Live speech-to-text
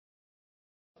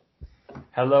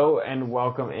Hello and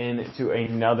welcome in to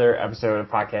another episode of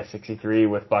Podcast 63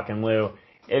 with Buck and Lou.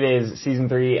 It is season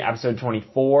 3, episode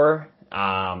 24.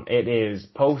 It is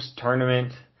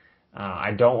post-tournament.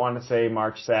 I don't want to say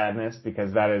March Sadness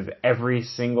because that is every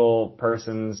single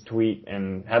person's tweet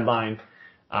and headline.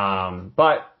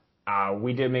 But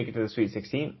we did make it to the Sweet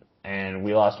 16 and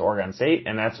we lost to Oregon State,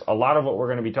 and that's a lot of what we're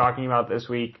going to be talking about this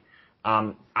week.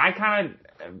 I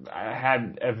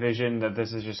had a vision that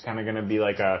this is just kind of going to be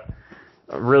like a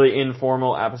really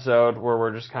informal episode where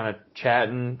we're just kind of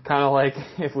chatting, kind of like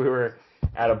if we were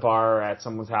at a bar or at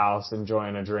someone's house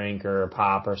enjoying a drink or a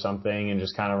pop or something and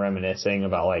just kind of reminiscing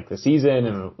about like the season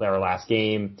and our last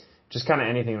game, just kind of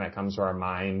anything that comes to our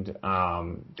mind.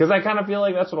 Cause I kind of feel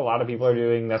like that's what a lot of people are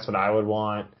doing. That's what I would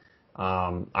want.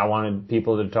 I wanted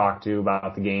people to talk to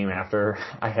about the game after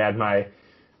I had my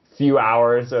few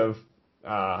hours of,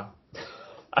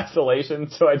 isolation.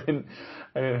 So I didn't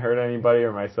hurt anybody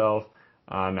or myself.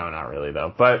 No, not really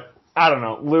though. But I don't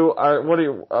know, Lou.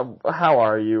 How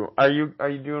are you? Are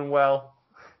you doing well?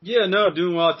 Yeah, no,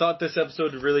 doing well. I thought this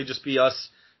episode would really just be us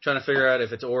trying to figure out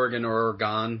if it's Oregon or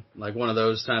Oregon, like one of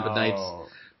those type of nights.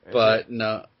 But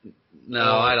no,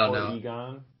 I don't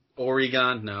know.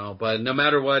 Oregon, no. But no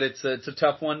matter what, it's a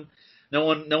tough one. No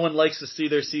one likes to see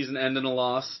their season end in a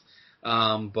loss.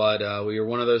 But we were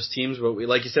one of those teams. But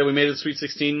like you said, we made it to the Sweet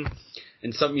 16.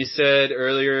 And something you said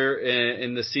earlier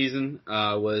in the season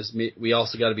was we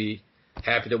also got to be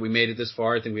happy that we made it this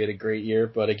far. I think we had a great year,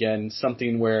 but again,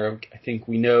 something where I think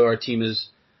we know our team is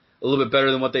a little bit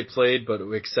better than what they played, but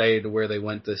we're excited where they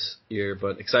went this year.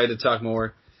 But excited to talk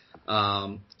more.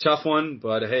 Tough one,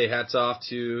 but hey, hats off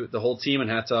to the whole team and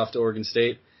hats off to Oregon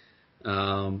State.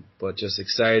 But just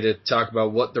excited to talk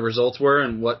about what the results were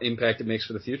and what impact it makes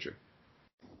for the future.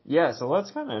 Yeah, so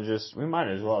let's kind of we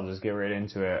might as well just get right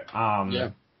into it. Yeah.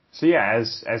 So yeah,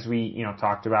 as we,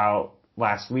 talked about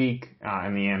last week,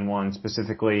 in the N1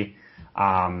 specifically,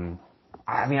 I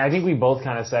think we both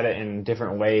kind of said it in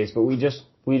different ways, but we just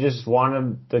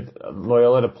wanted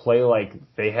Loyola to play like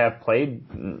they have played,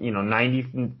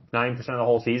 99% of the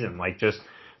whole season. Like just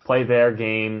play their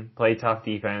game, play tough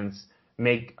defense,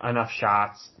 make enough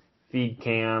shots, feed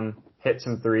Cam, hit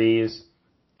some threes,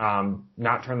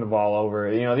 not turn the ball over.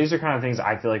 These are kind of things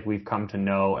I feel like we've come to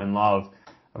know and love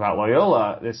about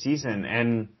Loyola this season.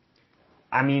 And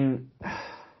I mean,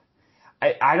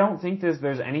 I don't think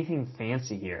there's anything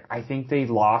fancy here. I think they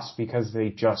lost because they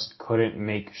just couldn't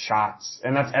make shots.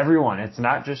 And that's everyone. It's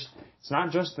not just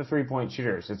the 3-point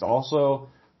shooters. It's also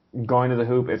going to the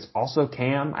hoop. It's also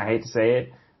Cam. I hate to say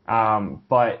it.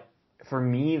 But for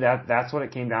me, that's what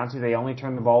it came down to. They only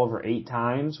turned the ball over 8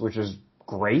 times, which is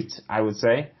great, I would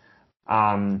say.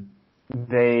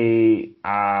 They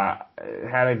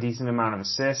had a decent amount of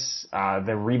assists.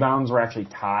 The rebounds were actually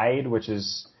tied, which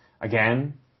is,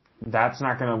 again, that's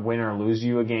not going to win or lose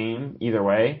you a game either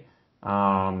way.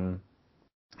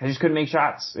 They just couldn't make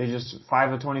shots. They just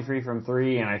 5 of 23 from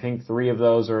 3, and I think 3 of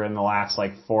those are in the last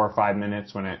 4 or 5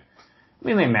 minutes when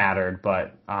they mattered,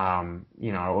 but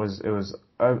it was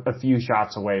a few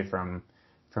shots away from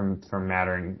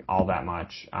mattering all that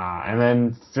much. And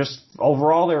then just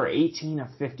overall, they were 18 of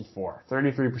 54,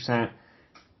 33%.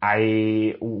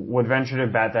 I would venture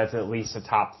to bet that's at least a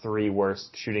top 3 worst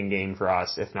shooting game for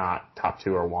us, if not top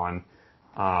 2 or 1.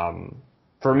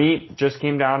 For me, just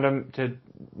came down to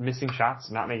missing shots,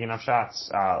 not making enough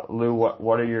shots. Lou,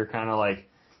 what are your kind of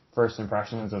first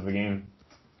impressions of the game?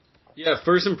 Yeah,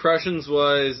 first impressions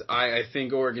was I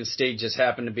think Oregon State just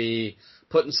happened to be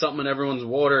putting something in everyone's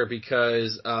water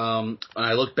because when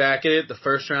I look back at it, the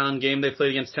first round game they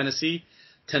played against Tennessee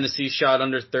shot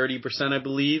under 30%, I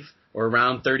believe, or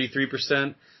around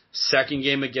 33%. Second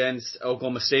game against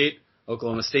Oklahoma State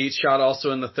shot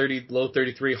also in the low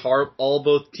 33.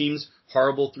 Both teams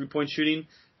horrible 3-point shooting.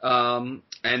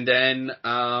 And then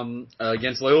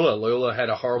against Loyola had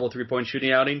a horrible 3-point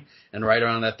shooting outing and right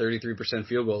around that 33%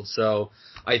 field goal. So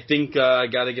I think I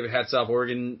got to give it hats off.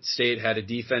 Oregon State had a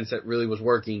defense that really was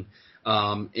working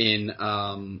in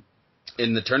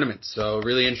the tournament. So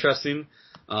really interesting.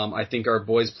 I think our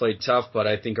boys played tough, but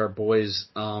I think our boys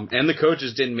and the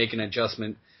coaches didn't make an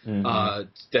adjustment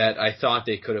that I thought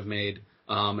they could have made.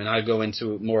 And I'll go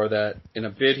into more of that in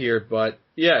a bit here. But,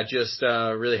 yeah, just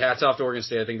really hats off to Oregon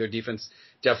State. I think their defense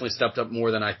definitely stepped up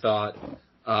more than I thought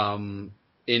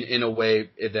in a way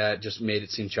that just made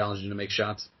it seem challenging to make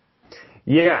shots.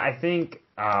 Yeah, I think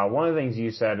one of the things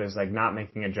you said is, not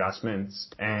making adjustments.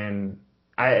 And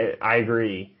I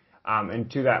agree.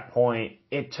 And to that point,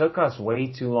 it took us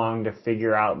way too long to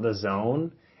figure out the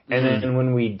zone. And then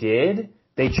when we did,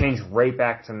 they changed right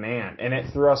back to man, and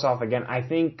it threw us off again. I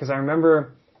think because I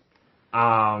remember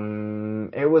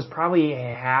It was probably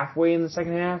halfway in the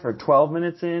second half or 12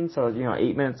 minutes in, so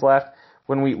 8 minutes left.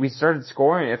 When we started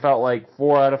scoring, it felt like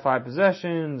 4 out of 5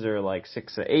 possessions or like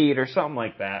 6 to 8 or something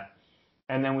like that.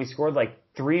 And then we scored like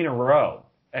 3 in a row.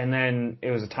 And then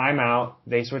it was a timeout.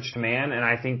 They switched to man, and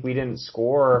I think we didn't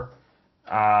score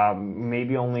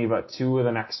maybe only about 2 of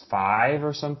the next 5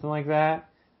 or something like that.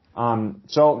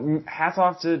 So hats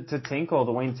off to Tinkle,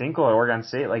 to Wayne Tinkle at Oregon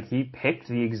State. Like, he picked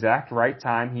the exact right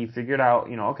time. He figured out,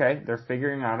 okay, they're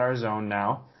figuring out our zone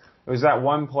now. It was that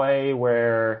one play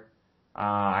where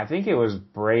I think it was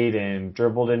Braden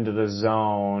dribbled into the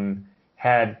zone,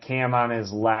 had Cam on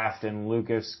his left and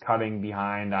Lucas cutting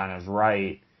behind on his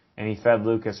right, and he fed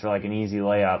Lucas for like an easy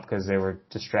layup because they were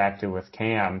distracted with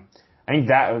Cam. I think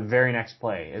that very next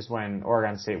play is when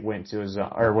Oregon State went to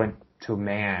a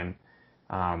man,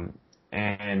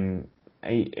 and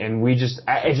it just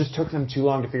took them too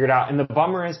long to figure it out. And the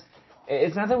bummer is,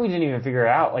 it's not that we didn't even figure it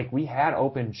out. Like, we had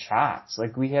open shots.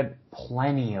 Like, we had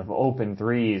plenty of open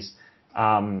threes.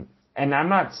 And I'm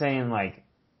not saying like,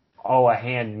 a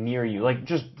hand near you, like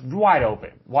just wide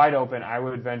open. I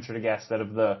would venture to guess that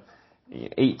of the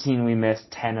 18 we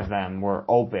missed, 10 of them were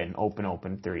open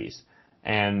threes.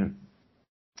 And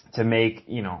to make,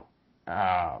 the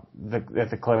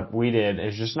clip we did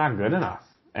is just not good enough.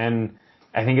 And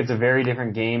I think it's a very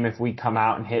different game if we come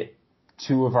out and hit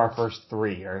 2 of our first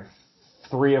 3 or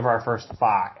 3 of our first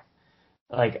 5.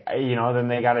 Like, then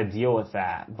they got to deal with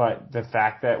that. But the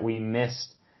fact that we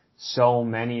missed so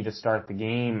many to start the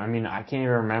game, I mean, I can't even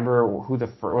remember who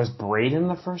was Braden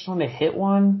the first one to hit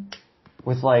one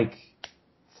with like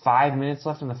 5 minutes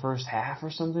left in the first half or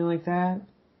something like that.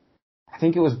 I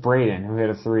think it was Braden who hit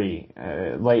a 3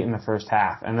 late in the first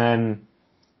half. And then,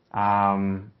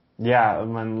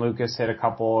 when Lucas hit a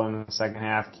couple in the second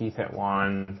half, Keith hit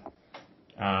one.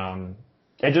 I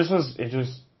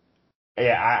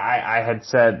had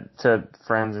said to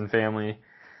friends and family,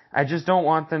 I just don't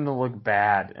want them to look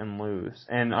bad and lose.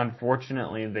 And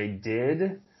unfortunately they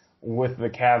did, with the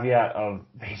caveat of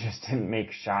they just didn't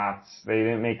make shots. They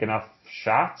didn't make enough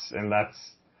shots, and that's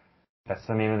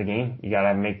the name of the game. You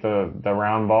gotta make the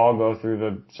round ball go through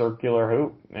the circular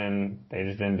hoop, and they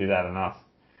just didn't do that enough.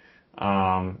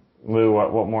 Lou,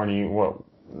 what more do you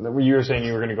were saying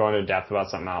you were gonna go into depth about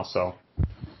something else, so.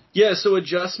 Yeah, so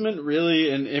adjustment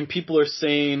really, and people are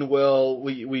saying, well,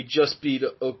 we just beat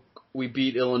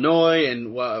Illinois,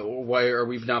 and why are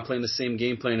we not playing the same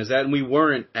game plan as that? And we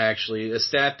weren't, actually. A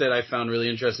stat that I found really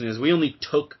interesting is we only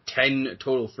took 10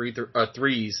 total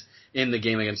threes in the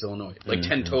game against Illinois, like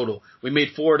 10 total. We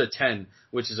made 4 to 10,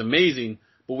 which is amazing,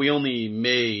 but we only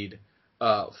made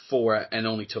 4 and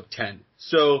only took 10.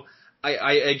 So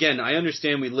I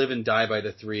understand we live and die by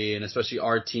the 3, and especially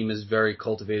our team is very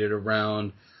cultivated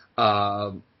around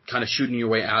kind of shooting your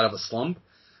way out of a slump.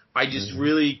 I just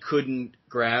really couldn't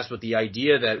grasp with the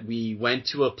idea that we went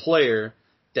to a player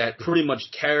that pretty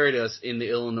much carried us in the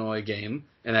Illinois game,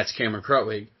 and that's Cameron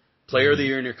Krutwig, player of the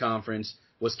year in your conference,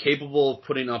 was capable of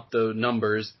putting up the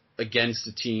numbers against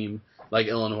a team like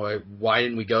Illinois. Why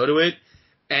didn't we go to it?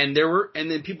 And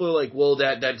then people are like, well,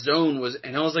 that zone was,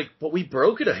 and I was like, but we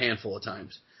broke it a handful of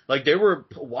times. Like, there were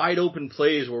wide open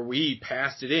plays where we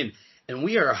passed it in. And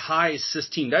we are a high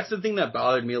assist team. That's the thing that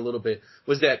bothered me a little bit,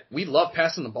 was that we love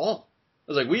passing the ball.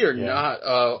 I was like, we are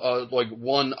not like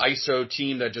one ISO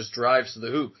team that just drives to the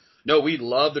hoop. No, we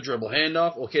love the dribble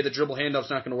handoff. Okay, the dribble handoff's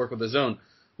not going to work with the zone.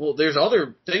 Well, there's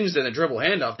other things than a dribble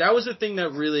handoff. That was the thing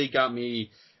that really got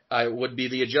me, would be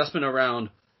the adjustment around,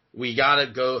 we got to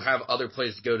go have other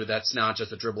plays to go to. That's not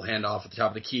just a dribble handoff at the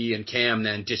top of the key and Cam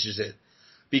then dishes it.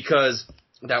 Because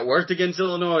that worked against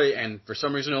Illinois, and for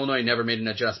some reason Illinois never made an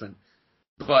adjustment.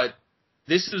 But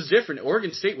this was different.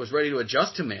 Oregon State was ready to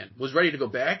adjust to man, was ready to go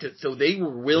back to, so they were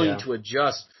willing to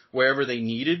adjust wherever they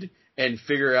needed and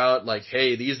figure out, like,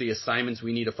 hey, these are the assignments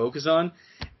we need to focus on.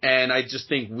 And I just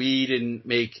think we didn't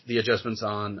make the adjustments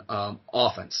on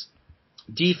offense.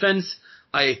 Defense,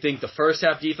 I think the first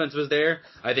half defense was there.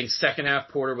 I think second half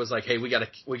Porter was like, hey, we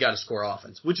gotta score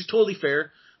offense, which is totally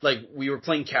fair. Like, we were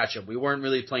playing catch-up. We weren't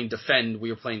really playing defend.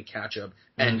 We were playing catch-up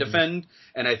and defend.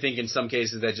 And I think in some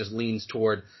cases that just leans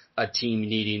toward a team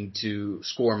needing to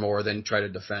score more than try to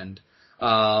defend.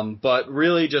 But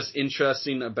really just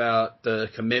interesting about the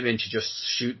commitment to just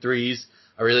shoot threes.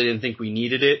 I really didn't think we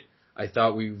needed it. I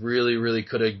thought we really, really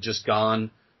could have just gone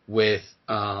with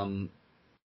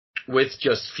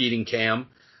just feeding Cam.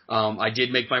 I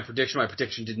did make my prediction. My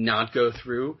prediction did not go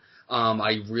through.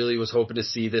 I really was hoping to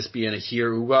see this be in a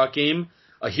Ahir-Ugot game.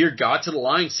 Ahir got to the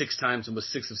line 6 times and was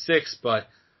 6 of 6, but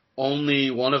only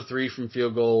 1 of 3 from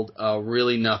field goal.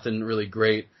 Really nothing really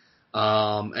great.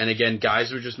 And again,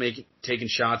 guys were just taking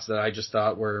shots that I just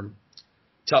thought were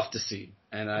tough to see.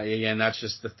 And again, that's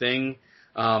just the thing.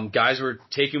 Guys were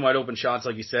taking wide open shots,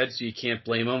 like you said, so you can't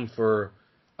blame them for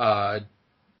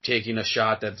taking a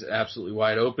shot that's absolutely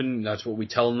wide open. That's what we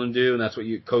tell them to do, and that's what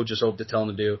coaches hope to tell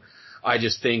them to do. I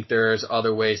just think there's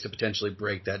other ways to potentially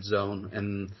break that zone.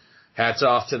 And hats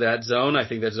off to that zone. I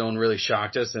think that zone really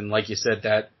shocked us. And like you said,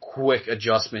 that quick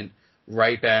adjustment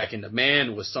right back into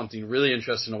man was something really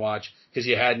interesting to watch because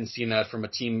you hadn't seen that from a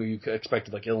team you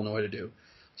expected like Illinois to do.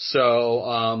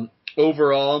 So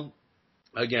overall,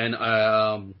 again,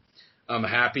 I'm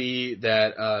happy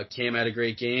that Cam had a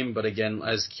great game, but again,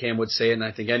 as Cam would say it, and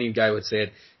I think any guy would say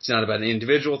it, it's not about an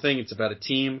individual thing, it's about a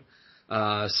team.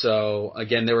 So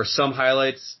again, there were some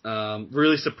highlights.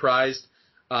 Really surprised.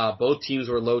 Both teams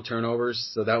were low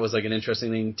turnovers, so that was like an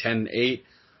interesting thing, 10-8.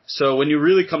 So when you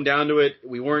really come down to it,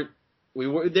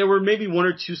 there were maybe one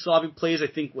or two sloppy plays. I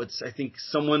think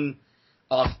someone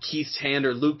off Keith's hand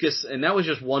or Lucas, and that was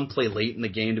just one play late in the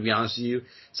game, to be honest with you.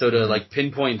 So to like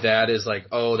pinpoint that is like,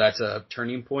 oh, that's a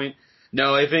turning point.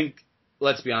 No, I think,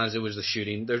 let's be honest, it was the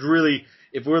shooting. There's really,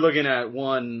 if we're looking at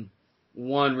one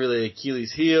really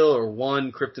Achilles heel or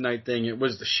one kryptonite thing, it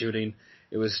was the shooting.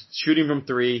 It was shooting from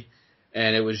three,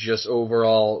 and it was just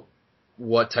overall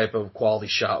what type of quality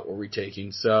shot were we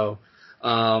taking. So,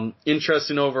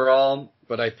 interesting overall,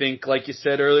 but I think, like you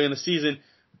said earlier in the season,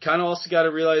 kind of also got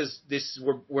to realize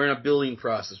we're in a building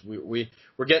process. We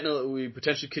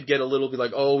potentially could get a little bit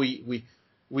like, oh, we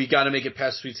got to make it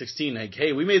past Sweet 16. Like,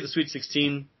 hey, we made the Sweet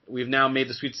 16. We've now made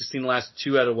the Sweet 16 the last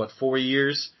 2 out of 4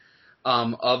 years,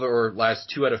 or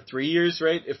last 2 out of 3 years,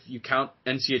 right? If you count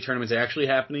NCAA tournaments actually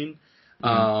happening.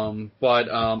 But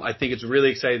I think it's a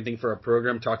really exciting thing for our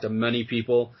program. Talked to many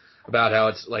people about how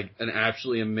it's like an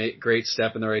absolutely great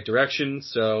step in the right direction.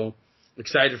 So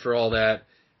excited for all that.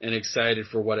 And excited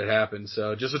for what had happened.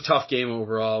 So just a tough game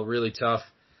overall, really tough.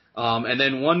 And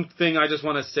then one thing I just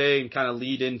want to say and kind of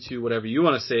lead into whatever you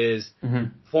want to say is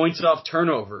points off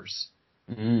turnovers.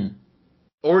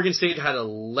 Oregon State had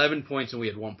 11 points and we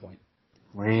had 1 point.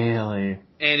 Really?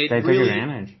 And they took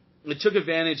advantage. It took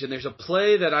advantage, and there's a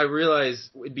play that I realized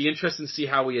it'd be interesting to see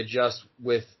how we adjust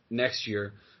with next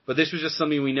year. But this was just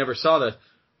something we never saw that.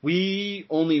 We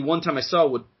only one time I saw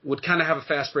would kind of have a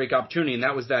fast break opportunity, and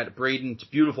that was that Braden's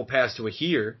beautiful pass to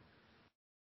Ahir.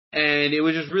 And it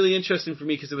was just really interesting for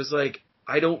me because it was like,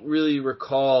 I don't really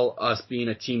recall us being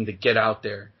a team to get out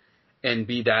there and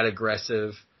be that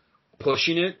aggressive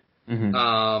pushing it.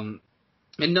 And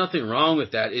nothing wrong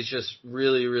with that. It's just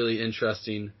really, really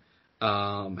interesting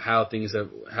how things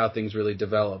really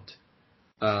developed.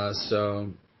 So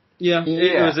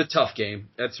it was a tough game.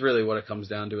 That's really what it comes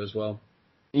down to as well.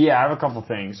 Yeah, I have a couple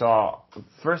things. So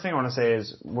first thing I want to say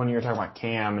is when you were talking about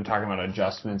Cam and talking about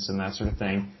adjustments and that sort of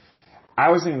thing, I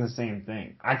was thinking the same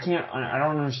thing. I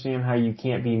don't understand how you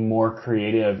can't be more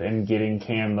creative in getting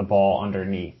Cam the ball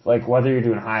underneath. Like whether you're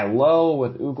doing high-low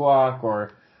with Uguak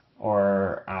or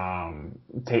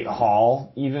Tate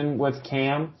Hall even with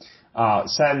Cam,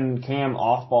 setting Cam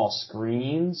off-ball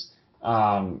screens,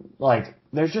 like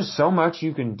there's just so much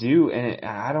you can do, and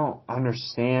I don't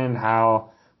understand how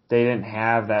they didn't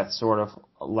have that sort of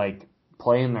like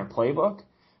play in their playbook,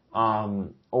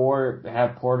 or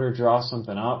have Porter draw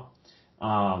something up.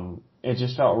 It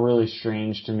just felt really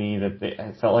strange to me that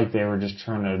I felt like they were just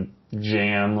trying to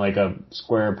jam like a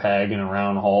square peg in a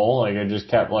round hole. Like it just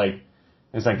kept like,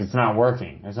 it's like, it's not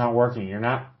working. It's not working. You're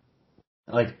not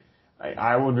like,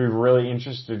 I would be really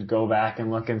interested to go back and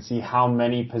look and see how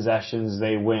many possessions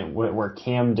they went where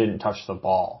Cam didn't touch the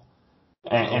ball.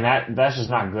 And that's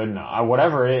just not good enough.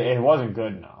 Whatever, it wasn't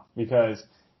good enough because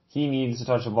he needs to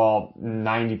touch the ball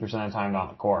 90% of the time down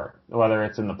the court, whether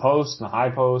it's in the post, in the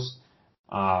high post,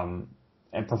 and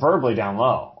preferably down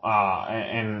low.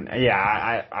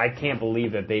 I can't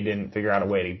believe that they didn't figure out a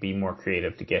way to be more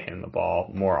creative to get him the ball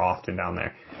more often down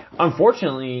there.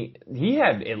 Unfortunately, he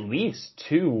had at least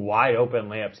 2 wide open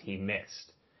layups he missed.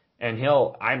 And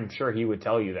I'm sure he would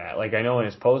tell you that. Like, I know in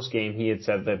his post game, he had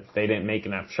said that they didn't make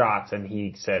enough shots, and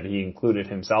he said he included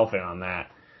himself in on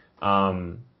that.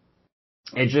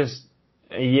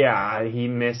 He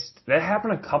missed. That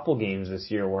happened a couple games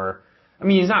this year where, I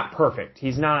mean, he's not perfect.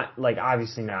 He's not, like,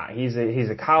 obviously not. He's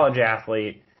a college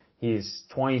athlete. He's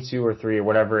 22 or 3 or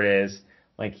whatever it is.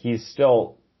 Like, he's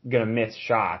still gonna miss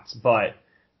shots, but,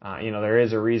 there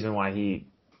is a reason why he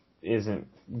isn't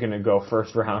going to go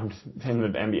first round in the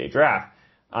NBA draft.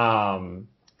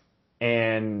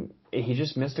 And he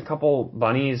just missed a couple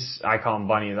bunnies. I call them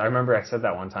bunnies. I remember I said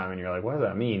that one time and you're like, what does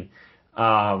that mean?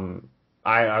 I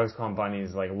was calling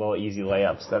bunnies like little easy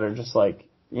layups that are just like,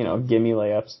 gimme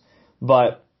layups.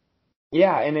 But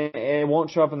Yeah, and it won't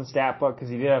show up in the stat book because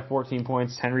he did have 14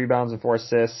 points, 10 rebounds, and 4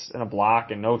 assists, and a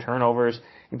block, and no turnovers.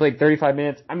 He played 35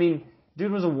 minutes. I mean,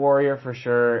 dude was a warrior for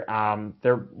sure.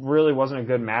 There really wasn't a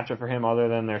good matchup for him other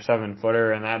than their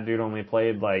 7-footer, and that dude only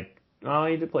played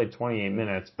he did play 28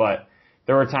 minutes, but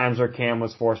there were times where Cam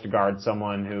was forced to guard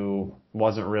someone who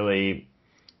wasn't really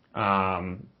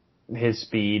his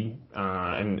speed,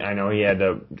 and I know he had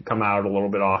to come out a little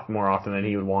bit more often than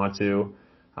he would want to.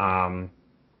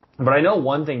 But I know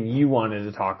one thing you wanted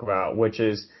to talk about, which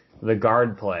is the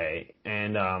guard play.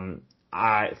 And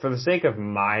for the sake of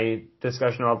my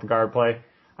discussion about the guard play,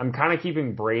 I'm kind of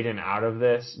keeping Braden out of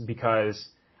this because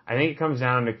I think it comes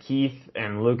down to Keith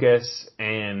and Lucas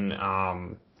and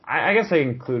I guess I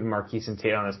include Marquise and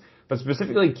Tate on this, but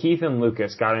specifically Keith and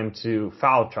Lucas got into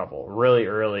foul trouble really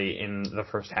early in the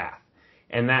first half.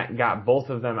 And that got both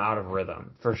of them out of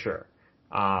rhythm, for sure.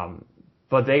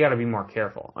 But they got to be more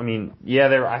careful. I mean,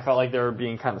 I felt like they were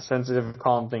being kind of sensitive,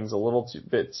 calling things a little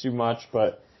bit too much,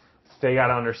 but they got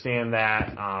to understand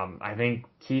that. I think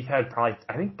Keith had I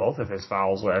think both of his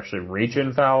fouls were actually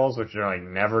reach-in fouls, which are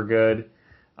never good.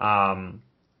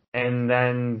 And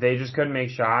then they just couldn't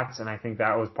make shots, and I think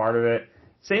that was part of it.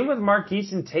 Same with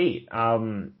Marquise and Tate. I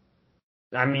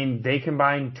mean, they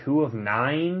combined 2 of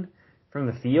 9 from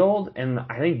the field, and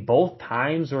I think both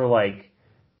times were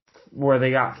where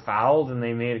they got fouled and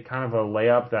they made kind of a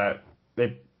layup that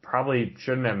they probably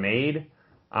shouldn't have made.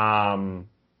 I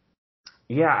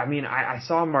mean, I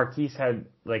saw Marquise had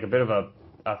a bit of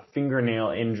a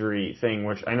fingernail injury thing,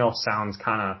 which I know sounds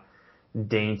kind of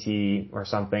dainty or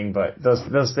something, but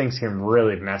those things can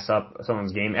really mess up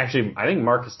someone's game. Actually, I think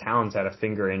Marcus Towns had a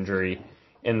finger injury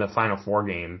in the Final Four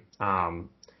game.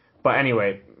 But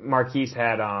anyway, Marquise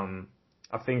had a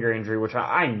finger injury, which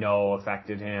I know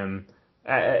affected him.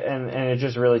 And it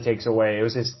just really takes away, it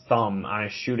was his thumb on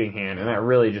his shooting hand, and that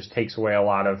really just takes away a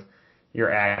lot of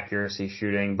your accuracy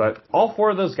shooting. But all 4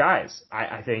 of those guys,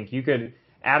 I think you could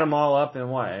add them all up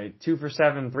in 2 for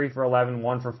 7, 3 for 11,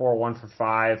 1 for 4, 1 for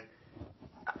 5.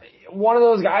 One of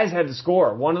those guys had to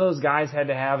score. One of those guys had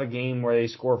to have a game where they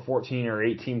score 14 or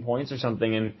 18 points or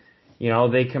something, and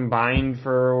they combined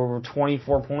for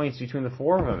 24 points between the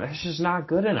 4 of them. That's just not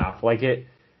good enough.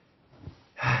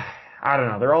 I don't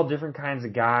know. They're all different kinds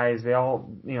of guys. They all,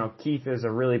 Keith is a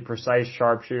really precise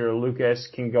sharpshooter. Lucas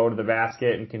can go to the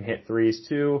basket and can hit threes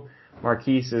too.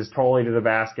 Marquise is totally to the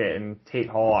basket, and Tate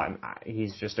Hall,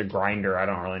 he's just a grinder. I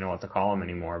don't really know what to call him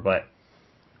anymore, but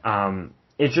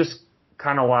it's just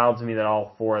kind of wild to me that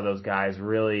all 4 of those guys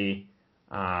really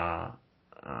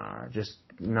just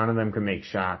none of them could make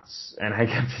shots. And I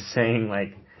kept saying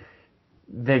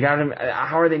they got him.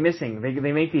 How are they missing?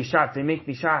 They make these shots. They make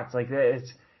these shots.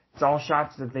 It's all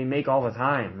shots that they make all the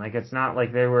time. It's not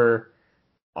like they were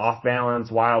off balance,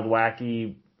 wild,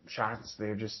 wacky shots.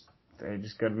 They just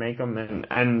couldn't make them.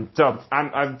 And so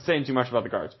I'm saying too much about the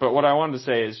guards. But what I wanted to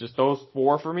say is just those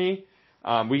 4 for me.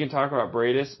 We can talk about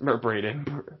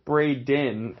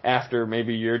Braden after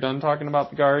maybe you're done talking about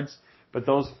the guards. But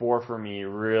those 4 for me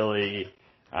really,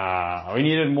 we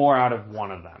needed more out of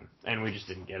one of them, and we just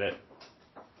didn't get it.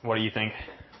 What do you think?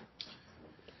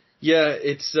 Yeah,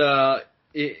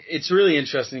 it's really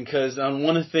interesting because on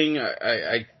one thing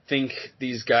I think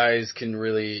these guys could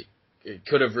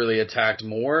have really attacked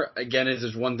more. Again,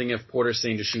 there's one thing if Porter's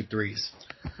saying to shoot threes.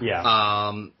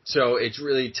 Yeah. So it's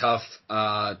really tough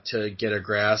to get a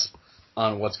grasp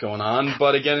on what's going on.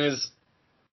 But again,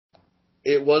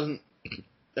 it wasn't.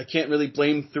 I can't really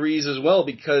blame threes as well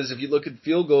because if you look at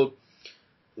field goal,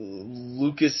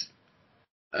 Lucas.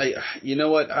 You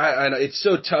know what? It's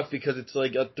so tough because it's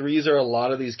threes are a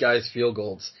lot of these guys' field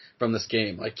goals from this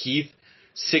game. Keith,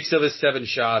 6 of his 7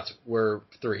 shots were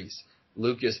threes.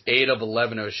 Lucas, 8 of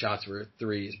 11 of his shots were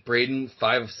threes. Braden,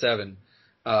 5 of 7.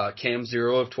 Cam,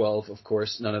 0 of 12. Of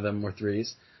course, none of them were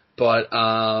threes. But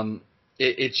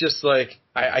it's just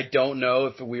I don't know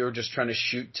if we were just trying to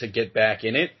shoot to get back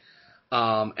in it.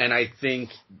 And I think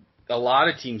a lot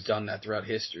of teams done that throughout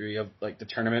history of the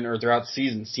tournament or throughout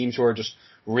seasons. Teams who are just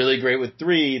really great with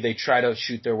 3, they try to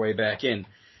shoot their way back in.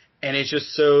 And it's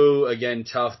just so, again,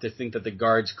 tough to think that the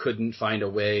guards couldn't find a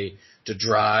way to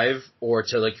drive or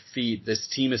to feed. This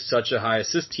team is such a high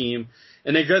assist team.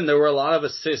 And again, there were a lot of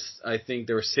assists. I think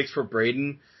there were 6 for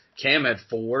Braden. Cam had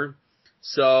 4.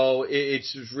 So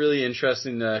it's really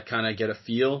interesting to kind of get a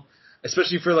feel,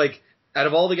 especially for out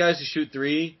of all the guys who shoot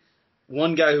 3,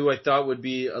 one guy who I thought would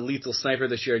be a lethal sniper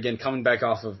this year, again, coming back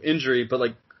off of injury,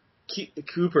 but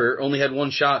Cooper only had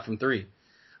 1 shot from 3.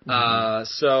 Mm-hmm.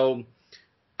 So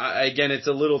again, it's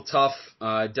a little tough.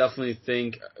 I definitely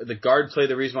think the guard play,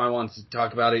 the reason why I wanted to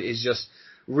talk about it is just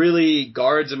really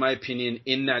guards, in my opinion,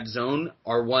 in that zone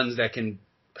are ones that can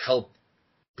help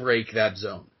break that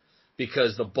zone.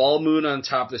 Because the ball moving on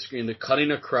top of the screen, the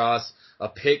cutting across, a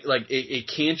pick, like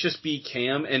it can't just be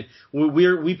Cam. And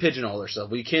we pigeonhole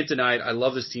ourselves. We can't deny it. I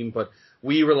love this team, but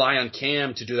we rely on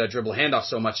Cam to do that dribble handoff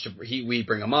so much. We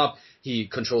bring him up, he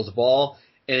controls the ball,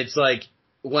 and it's like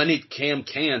when Cam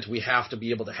can't, we have to be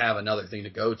able to have another thing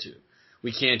to go to.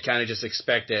 We can't kind of just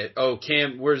expect that, oh,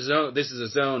 Cam, we're zone, this is a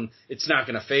zone, it's not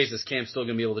going to phase us, Cam's still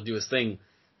going to be able to do his thing.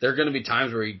 There are going to be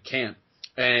times where he can't.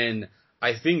 And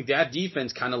I think that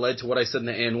defense kind of led to what I said in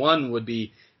the and one would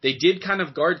be, they did kind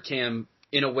of guard Cam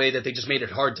in a way that they just made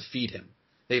it hard to feed him.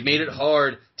 They made it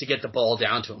hard to get the ball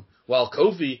down to him. While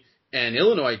Kofi and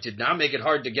Illinois did not make it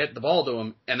hard to get the ball to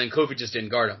him, and then Kofi just didn't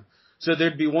guard him. So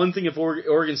there'd be one thing if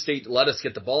Oregon State let us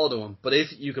get the ball to him, but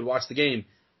if you could watch the game,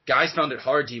 guys found it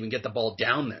hard to even get the ball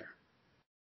down there.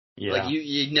 Yeah. Like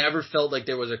you never felt like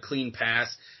there was a clean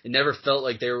pass. It never felt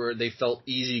like they felt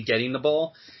easy getting the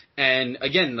ball. And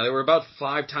again, there were about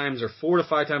 4 to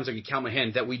 5 times I could count my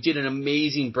hand that we did an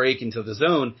amazing break into the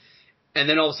zone. And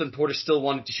then all of a sudden Porter still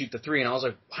wanted to shoot the 3. And I was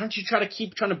like, why don't you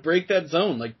keep trying to break that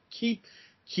zone? Like keep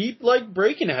like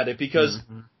breaking at it because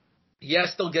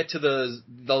yes, they'll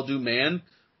do man.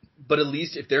 But at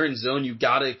least if they're in zone, you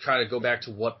got to try to go back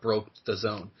to what broke the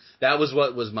zone. That was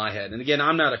what was my head. And again,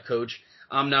 I'm not a coach.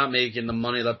 I'm not making the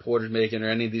money that Porter's making or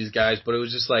any of these guys. But it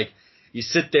was just like you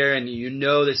sit there and you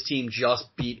know this team just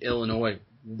beat Illinois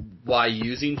by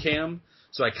using Cam.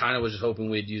 So I kind of was just hoping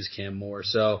we'd use Cam more.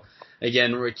 So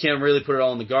again, we can't really put it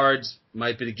all in the guards.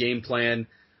 Might be the game plan.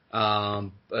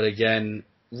 But again,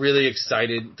 really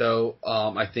excited though.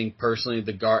 I think personally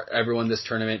everyone this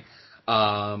tournament.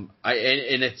 Some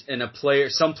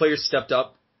players stepped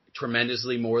up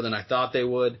tremendously more than I thought they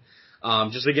would.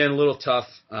 Just again, a little tough.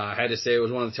 I had to say it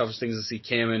was one of the toughest things to see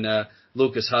Cam and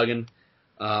Lucas hugging.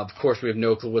 Of course, we have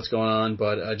no clue what's going on,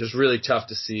 but just really tough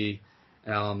to see.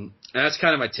 And that's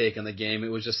kind of my take on the game. It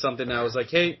was just something that I was like,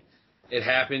 hey, it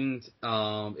happened.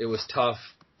 It was tough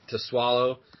to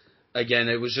swallow. Again,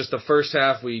 it was just the first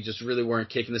half we just really weren't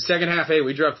kicking. The second half, hey,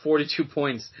 we dropped 42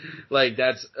 points. Like,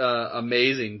 that's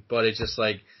amazing. But it's just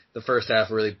like the first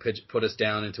half really put us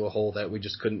down into a hole that we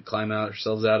just couldn't climb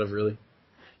ourselves out of, really.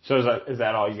 So is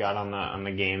that all you got on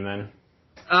the game then?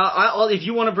 If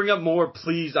you want to bring up more,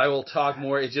 please, I will talk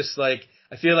more. It's just like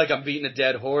I feel like I'm beating a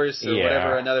dead horse or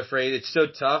whatever, another phrase. It's so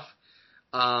tough.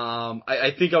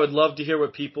 I think I would love to hear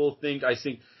what people think. I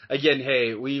think, again,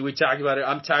 hey, we talked about it.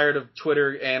 I'm tired of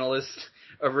Twitter analysts.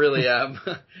 I really am.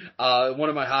 One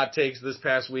of my hot takes this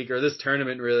past week, or this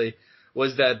tournament really,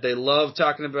 was that they love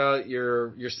talking about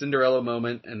your Cinderella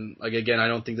moment. And, like, again, I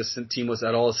don't think this team was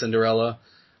at all a Cinderella.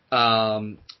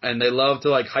 And they love to,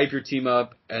 like, hype your team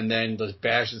up and then just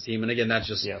bash the team. And, again, that's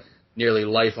just nearly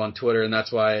life on Twitter. And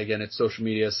that's why, again, it's social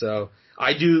media. So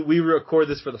we record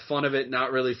this for the fun of it,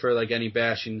 not really for, like, any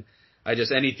bashing.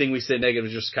 Anything we say negative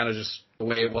is just kind of just the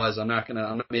way it was. I'm not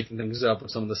making things up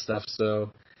with some of the stuff.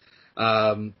 So,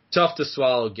 tough to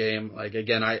swallow game. Like,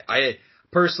 again, I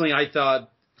personally, I thought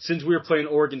since we were playing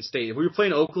Oregon State, if we were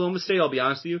playing Oklahoma State, I'll be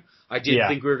honest with you, I did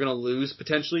think we were going to lose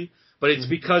potentially. But it's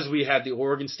because we had the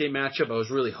Oregon State matchup. I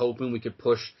was really hoping we could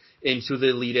push into the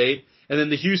Elite Eight. And then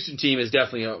the Houston team is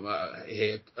definitely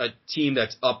a team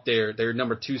that's up there. They're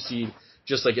number 2 seed,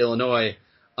 just like Illinois.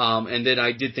 And then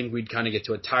I did think we'd kind of get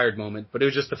to a tired moment. But it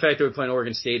was just the fact that we were playing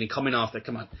Oregon State and coming off that,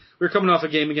 we were coming off a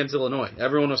game against Illinois.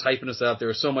 Everyone was hyping us up. There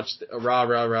was so much rah,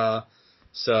 rah, rah.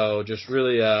 So just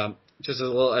really, just a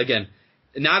little, again,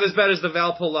 not as bad as the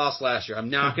Valpo loss last year.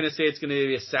 I'm not going to say it's going to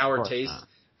be a sour taste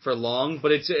for long,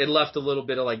 but it left a little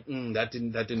bit of like, that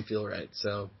didn't feel right.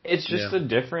 So it's just the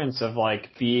difference of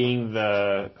like being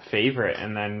the favorite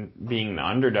and then being the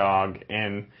underdog.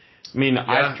 And I mean,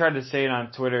 I've tried to say it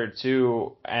on Twitter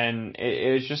too, and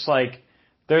it's just like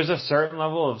there's a certain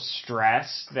level of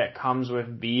stress that comes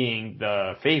with being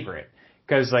the favorite.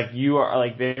 Because like you are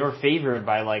like they were favored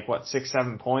by like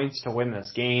 6-7 points to win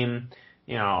this game.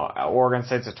 You know, Oregon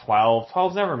State's a 12.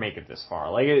 12s never make it this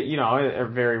far. Like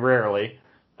very rarely.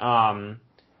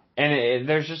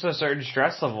 There's just a certain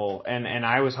stress level, and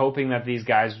I was hoping that these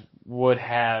guys would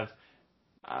have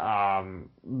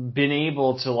been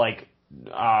able to like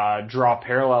draw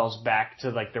parallels back to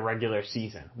like the regular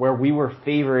season, where we were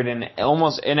favored in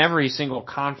almost in every single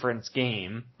conference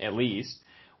game, at least,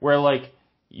 where like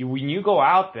when you go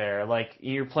out there, like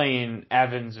you're playing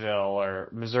Evansville or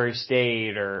Missouri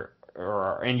State or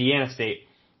Indiana State.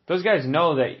 Those guys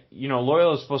know that,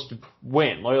 Loyola is supposed to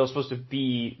win. Loyola is supposed to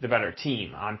be the better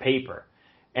team on paper.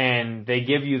 And they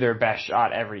give you their best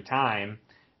shot every time.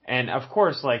 And of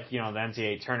course, like, the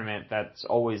NCAA tournament, that's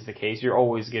always the case. You're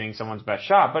always getting someone's best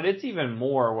shot, but it's even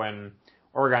more when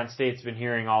Oregon State's been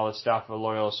hearing all this stuff of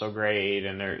Loyola's so great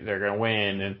and they're going to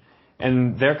win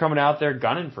and they're coming out there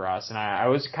gunning for us. And I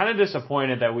was kind of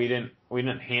disappointed that we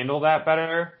didn't handle that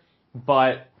better,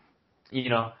 but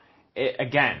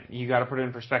again, you got to put it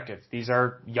in perspective. These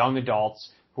are young adults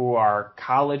who are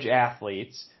college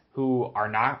athletes who are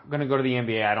not going to go to the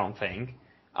NBA, I don't think.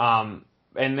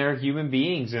 And they're human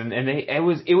beings, and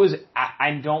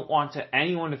I don't want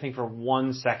anyone to think for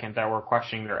 1 second that we're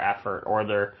questioning their effort or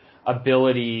their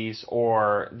abilities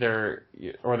or their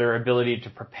ability to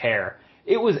prepare.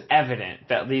 It was evident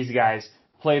that these guys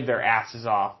played their asses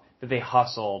off, that they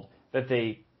hustled, that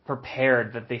they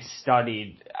prepared, that they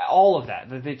studied, all of that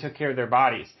they took care of their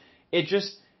bodies. It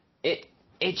just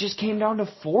came down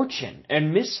to fortune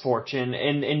and misfortune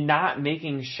and not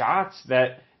making shots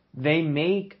that they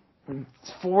make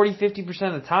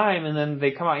 40-50% of the time, and then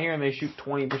they come out here and they shoot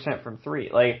 20% from three.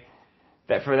 Like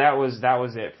that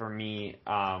was it for me.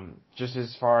 Just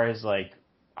as far as like,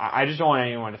 I just don't want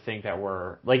anyone to think that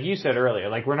we're, like you said earlier,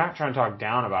 like we're not trying to talk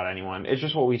down about anyone. It's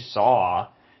just what we saw,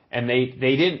 and they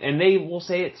didn't, and they will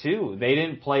say it too. They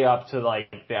didn't play up to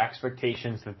like the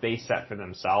expectations that they set for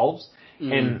themselves.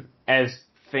 Mm-hmm. And as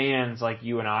fans like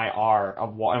you and I are,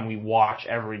 and we watch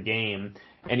every game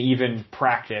and even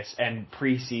practice and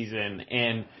preseason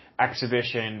and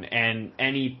exhibition and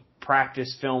any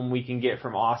practice film we can get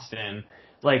from Austin,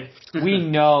 like we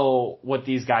know what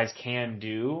these guys can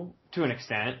do to an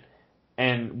extent,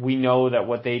 and we know that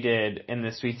what they did in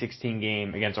the Sweet 16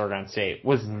 game against Oregon State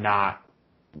it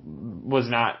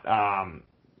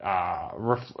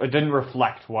didn't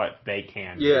reflect what they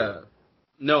can do. Yeah.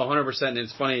 No, 100%. And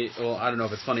it's funny. Well, I don't know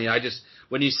if it's funny.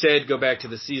 When you said go back to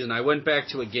the season, I went back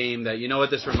to a game that,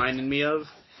 what this reminded me of?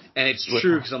 And it's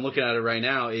true because I'm looking at it right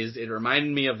now, is it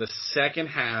reminded me of the second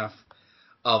half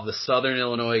of the Southern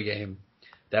Illinois game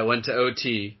that went to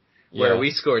OT, where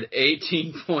we scored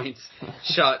 18 points,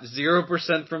 shot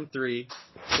 0% from three,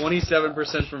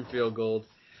 27% from field goal,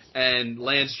 and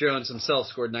Lance Jones himself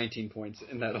scored 19 points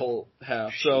in that whole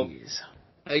half. Jeez. So,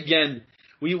 again,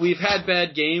 we've had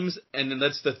bad games, and then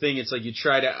that's the thing. It's like you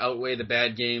try to outweigh the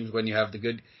bad games when you have the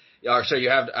good, or so you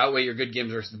have to outweigh your good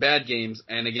games versus the bad games.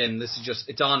 And again, this is just,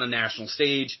 it's on a national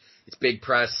stage. It's big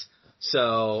press.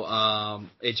 So,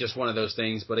 it's just one of those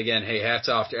things. But again, hey, hats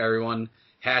off to everyone.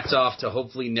 Hats off to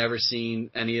hopefully never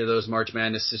seen any of those March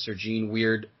Madness Sister Jean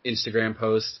weird Instagram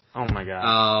posts. Oh my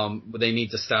God. But they need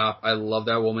to stop. I love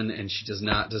that woman, and she does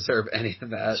not deserve any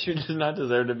of that. She does not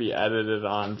deserve to be edited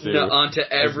onto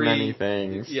every many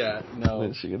things. Yeah, no.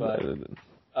 That she gets edited.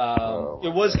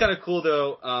 It was kind of cool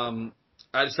though. I'm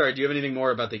sorry. Do you have anything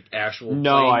more about the actual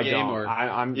No, playing I game?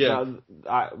 don't.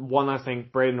 One last thing.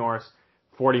 Braden Norris,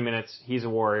 40 minutes. He's a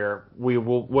warrior. We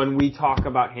will, when we talk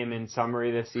about him in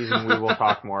summary this season, we will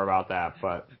talk more about that.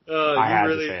 But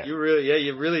you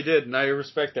really did, and I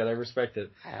respect that. I respect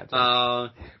it.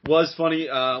 Was funny.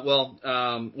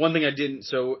 One thing I didn't.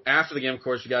 So after the game, of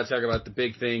course, we got to talk about the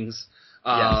big things.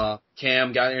 Yes.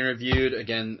 Cam got interviewed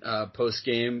again. Post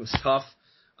game was tough.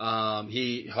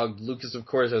 He hugged Lucas, of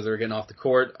course, as they were getting off the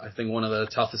court. I think one of the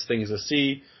toughest things to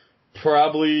see.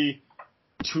 Probably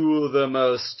two of the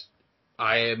most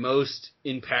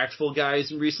impactful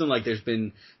guys in recent. Like there's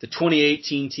been the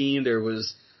 2018 team. There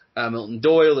was Milton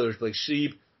Doyle. There was Blake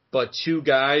Sheep. But two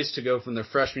guys to go from their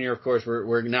freshman year. Of course,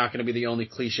 we're not going to be the only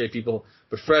cliche people.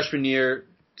 But freshman year,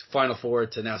 Final Four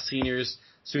to now seniors,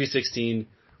 Sweet 16.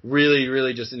 Really,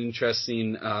 really just an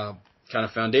interesting kind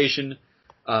of foundation.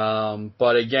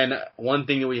 But again, one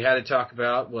thing that we had to talk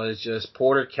about was just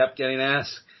Porter kept getting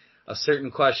asked a certain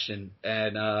question,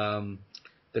 and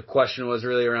the question was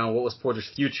really around what was Porter's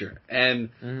future. And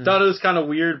thought it was kind of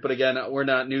weird, but again, we're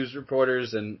not news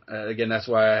reporters, and again, that's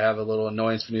why I have a little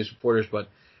annoyance for news reporters, but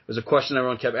it was a question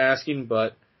everyone kept asking.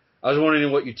 But I was wondering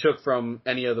what you took from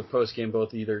any of the post-game,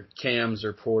 both either Cam's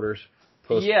or Porter's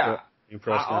post-game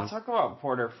press. I'll talk about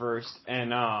Porter first, and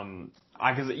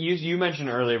because you mentioned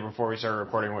earlier before we started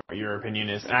recording what your opinion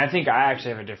is, and I think I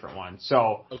actually have a different one.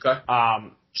 So okay.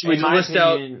 Should we list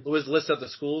out the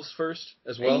schools first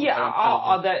as well?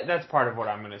 Yeah, that's part of what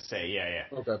I'm going to say. Yeah.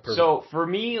 Okay, perfect. So for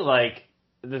me, like,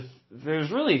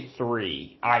 there's really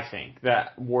three, I think,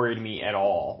 that worried me at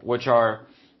all, which are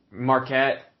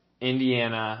Marquette,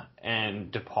 Indiana,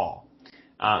 and DePaul.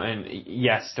 And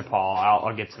yes, DePaul,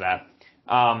 I'll get to that.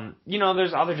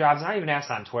 There's other jobs. I even asked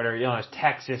on Twitter. There's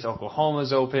Texas,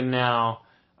 Oklahoma's open now.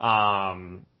 I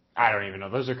don't even know.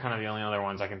 Those are kind of the only other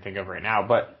ones I can think of right now.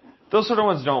 But those sort of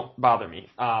ones don't bother me.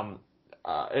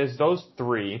 Is those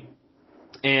three,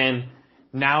 and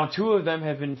now two of them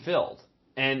have been filled.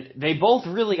 And they both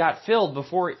really got filled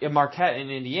before Marquette and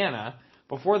Indiana,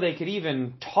 before they could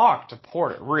even talk to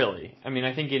Porter, really. I mean,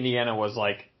 I think Indiana was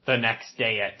like the next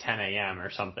day at 10 a.m.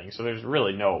 or something, so there's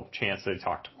really no chance they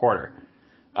talked to Porter.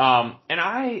 And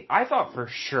I thought for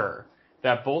sure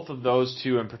that both of those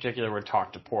two in particular would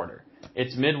talk to Porter.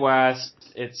 It's Midwest,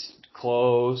 it's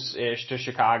close-ish to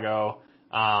Chicago.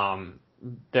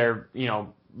 They're,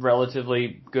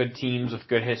 relatively good teams with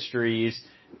good histories,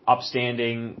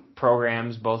 upstanding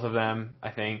programs, both of them,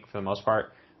 I think, for the most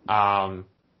part. And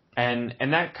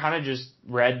that kind of just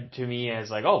read to me as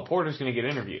like, oh, Porter's going to get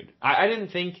interviewed. I didn't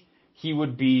think he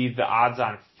would be the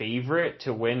odds-on favorite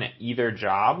to win either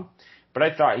job, but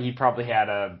I thought he probably had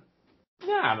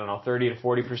 30 to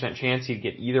 40% chance he'd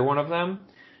get either one of them.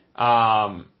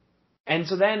 And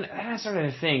so then I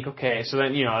started to think, okay, so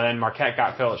then, then Marquette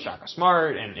got filled with Shaka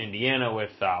Smart and Indiana with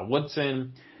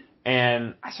Woodson.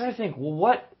 And I started to think,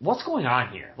 well, what's going on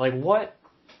here? Like,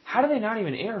 how do they not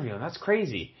even interview him? That's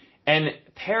crazy. And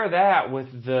pair that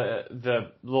with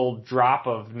the little drop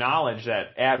of knowledge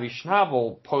that Abby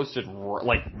Schnabel posted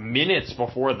like minutes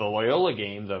before the Loyola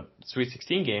game, the Sweet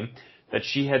 16 game, that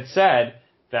she had said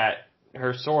that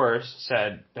her source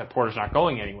said that Porter's not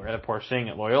going anywhere, that Porter's staying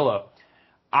at Loyola.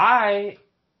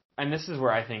 And this is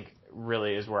where I think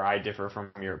really is where I differ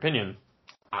from your opinion.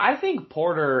 I think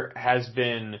Porter has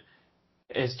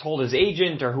told his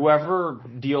agent or whoever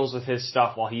deals with his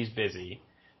stuff while he's busy,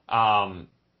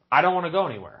 I don't want to go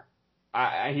anywhere.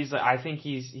 I think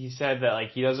he said that like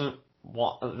he doesn't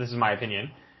want, this is my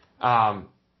opinion, that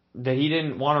he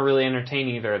didn't want to really entertain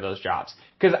either of those jobs.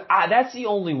 Cause that's the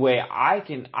only way I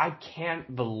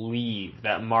can't believe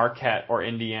that Marquette or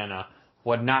Indiana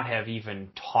would not have even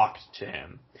talked to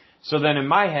him. So then in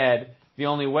my head, the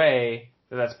only way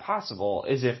that that's possible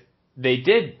is if they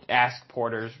did ask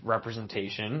Porter's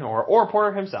representation or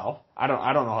Porter himself. I don't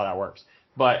know how that works.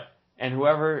 And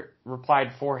whoever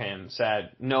replied for him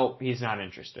said, no, he's not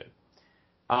interested.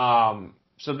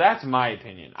 So that's my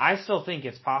opinion. I still think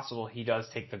it's possible he does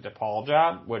take the DePaul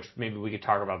job, which maybe we could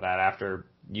talk about that after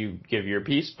you give your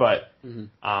piece, but,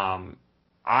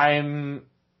 I'm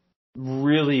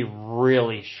really,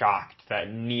 really shocked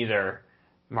that neither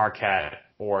Marquette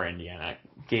or Indiana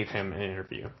gave him an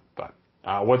interview. But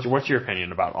what's your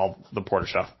opinion about all the Porter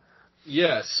stuff?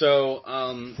 Yeah, so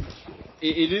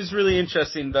it is really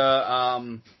interesting.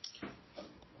 The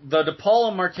DePaul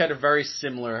and Marquette are very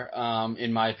similar,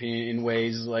 in my opinion, in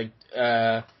ways. Like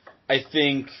I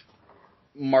think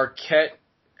Marquette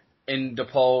and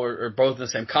DePaul are both in the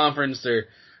same conference.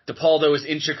 DePaul though is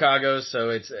in Chicago,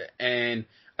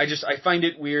 I find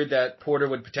it weird that Porter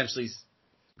would potentially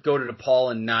go to DePaul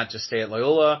and not just stay at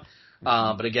Loyola.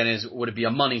 But again, would it be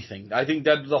a money thing? I think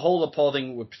that the whole DePaul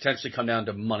thing would potentially come down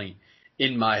to money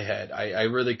in my head. I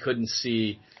really couldn't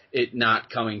see it not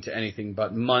coming to anything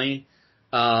but money.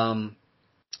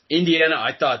 Indiana,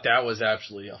 I thought that was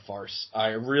absolutely a farce. I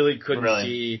really couldn't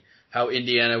see how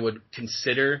Indiana would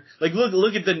consider. Like,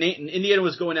 look at the name. Indiana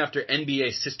was going after NBA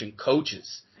assistant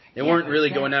coaches. They weren't really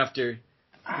going after.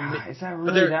 Is that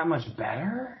really that much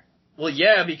better? Well,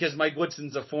 yeah, because Mike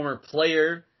Woodson's a former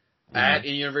player at the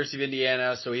University of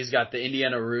Indiana, so he's got the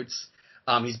Indiana roots.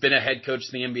 He's been a head coach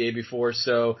in the NBA before,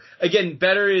 so again,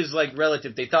 better is like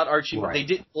relative. They thought Archie. They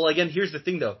did well. Again, here's the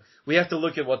thing, though. We have to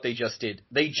look at what they just did.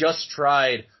 They just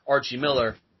tried Archie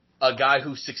Miller, a guy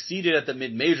who succeeded at the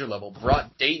mid-major level,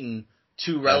 brought Dayton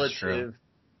to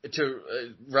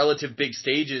relative big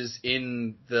stages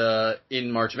in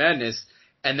March Madness,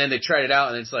 and then they tried it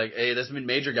out, and it's like, hey, this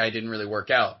mid-major guy didn't really work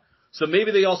out. So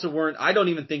maybe they also weren't. I don't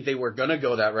even think they were gonna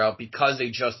go that route because they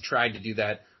just tried to do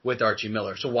that with Archie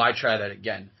Miller. So why try that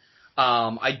again?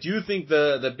 I do think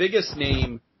the biggest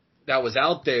name that was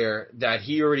out there that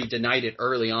he already denied it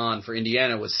early on for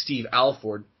Indiana was Steve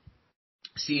Alford.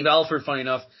 Steve Alford, funny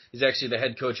enough, is actually the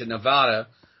head coach at Nevada,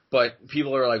 but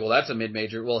people are like, well, that's a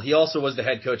mid-major. Well, he also was the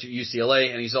head coach at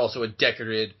UCLA, and he's also a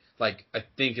decorated, like, I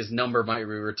think his number might be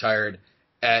retired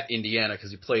at Indiana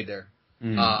because he played there.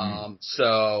 Mm-hmm.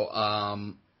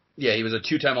 Yeah, he was a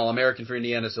two-time All-American for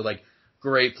Indiana, so, like,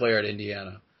 great player at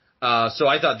Indiana. So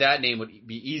I thought that name would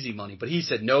be easy money, but he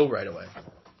said no right away.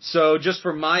 So just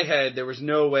for my head, there was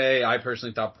no way I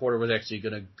personally thought Porter was actually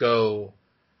going to go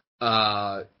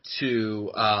to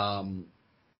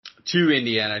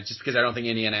Indiana, just because I don't think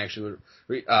Indiana actually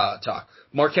would talk.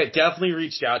 Marquette definitely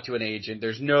reached out to an agent.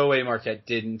 There's no way Marquette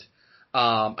didn't.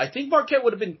 I think Marquette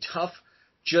would have been tough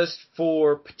just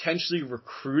for potentially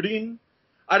recruiting.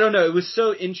 I don't know. It was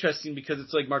so interesting because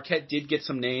it's like Marquette did get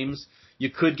some names. You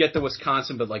could get the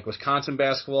Wisconsin, but like Wisconsin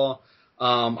basketball.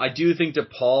 I do think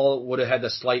DePaul would have had the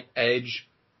slight edge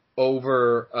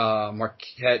over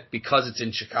Marquette because it's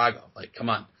in Chicago. Like, come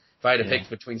on. If I had to pick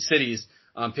between cities,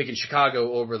 I'm picking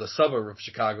Chicago over the suburb of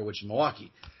Chicago, which is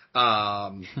Milwaukee.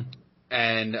 And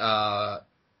that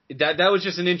was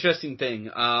just an interesting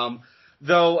thing.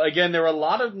 Though, again, there were a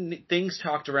lot of things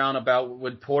talked around about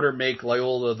would Porter make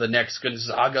Loyola the next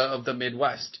Gonzaga of the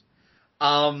Midwest.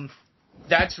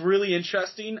 That's really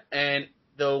interesting, and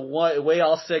the way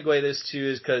I'll segue this to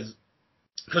is because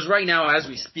right now, as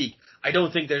we speak, I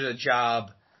don't think there's a job.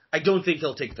 I don't think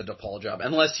he'll take the DePaul job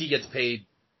unless he gets paid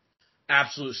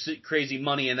absolute crazy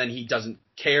money, and then he doesn't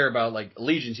care about like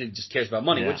allegiance. He just cares about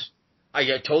money, which I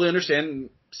totally understand.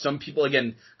 Some people,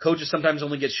 again, coaches sometimes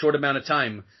only get short amount of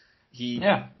time.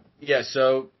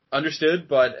 So understood,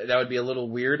 but that would be a little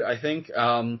weird, I think.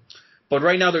 But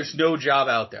right now, there's no job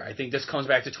out there. I think this comes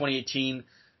back to 2018.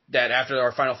 That after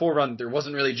our Final Four run, there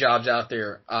wasn't really jobs out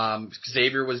there.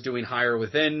 Xavier was doing higher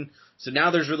within, so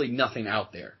now there's really nothing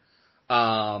out there.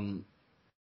 Unless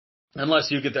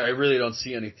you get there, I really don't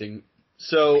see anything.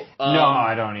 So no,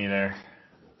 I don't either.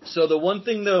 So the one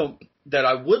thing though that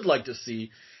I would like to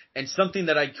see, and something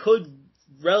that I could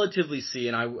relatively see,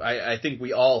 and I think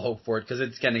we all hope for it because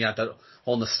it's getting at that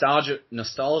whole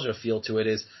nostalgia feel to it,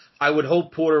 is I would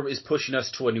hope Porter is pushing us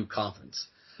to a new conference.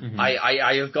 Mm-hmm.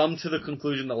 I have come to the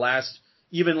conclusion last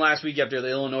week after the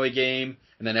Illinois game,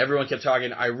 and then everyone kept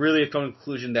talking, I really have come to the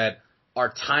conclusion that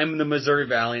our time in the Missouri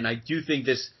Valley, and I do think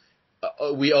this,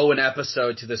 we owe an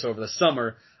episode to this over the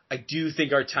summer, I do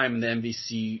think our time in the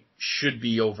MVC should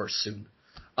be over soon.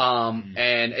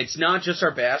 And it's not just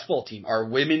our basketball team. Our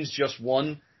women's just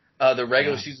won the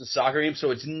regular season soccer game,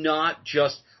 so it's not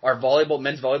just our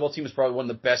men's volleyball team is probably one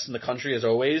of the best in the country as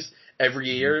always. Every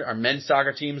year, our men's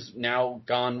soccer team's now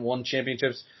won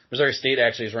championships. Missouri State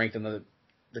actually is ranked in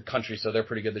the country, so they're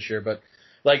pretty good this year. But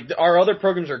like our other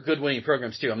programs are good winning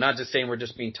programs too. I'm not just saying we're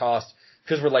just being tossed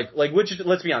because we're like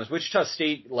let's be honest, Wichita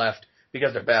State left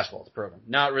because their basketball program,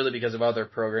 not really because of other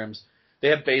programs. They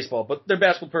have baseball, but their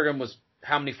basketball program was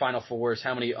how many Final Fours,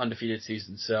 how many undefeated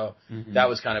seasons. So that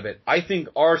was kind of it. I think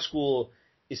our school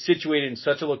is situated in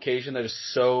such a location that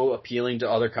is so appealing to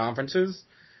other conferences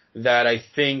that I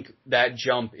think that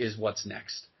jump is what's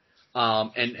next.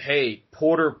 And hey,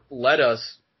 Porter led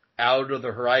us out of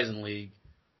the Horizon League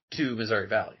to Missouri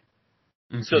Valley.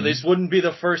 Mm-hmm. So this wouldn't be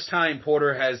the first time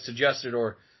Porter has suggested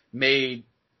or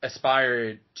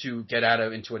aspired to get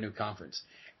into a new conference.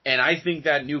 And I think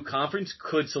that new conference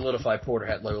could solidify Porter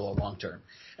at Loyola long term.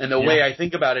 And the way I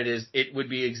think about it is it would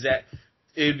be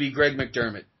Greg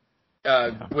McDermott.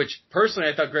 Which personally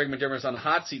I thought Greg McDermott was on the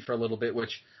hot seat for a little bit,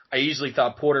 which I easily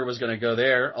thought Porter was going to go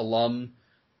there, alum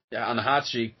on the hot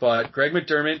seat. But Greg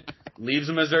McDermott leaves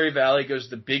the Missouri Valley, goes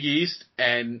to the Big East,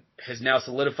 and has now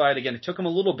solidified. Again, it took him a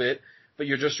little bit, but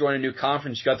you're just joining a new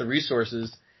conference. You got the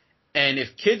resources. And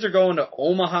if kids are going to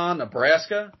Omaha,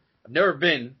 Nebraska, I've never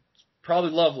been. It's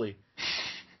probably lovely.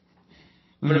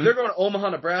 But if they're going to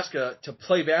Omaha, Nebraska to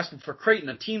play basketball for Creighton,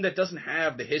 a team that doesn't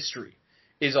have the history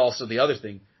is also the other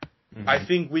thing. Mm-hmm. I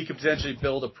think we could potentially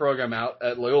build a program out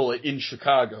at Loyola in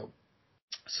Chicago.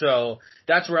 So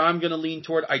that's where I'm going to lean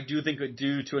toward. I do think we'd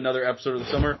do to another episode of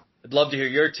the summer. I'd love to hear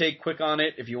your take quick on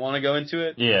it if you want to go into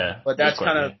it. Yeah. But that's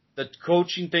kind of the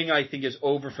coaching thing I think is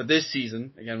over for this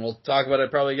season. Again, we'll talk about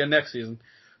it probably again next season.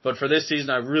 But for this season,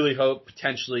 I really hope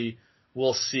potentially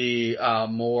we'll see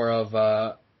more of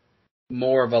a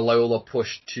Loyola push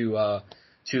to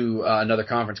another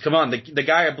conference. Come on, the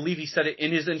guy, I believe he said it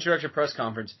in his introductory press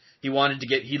conference. He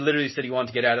literally said he wanted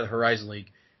to get out of the Horizon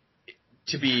League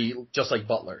to be just like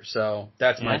Butler. So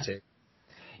that's my take.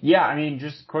 Yeah, I mean,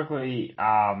 just quickly,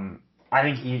 I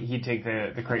think he'd take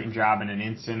the Creighton job in an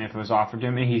instant if it was offered to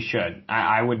him, and he should.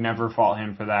 I would never fault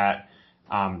him for that.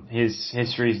 His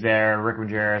history's there, Rick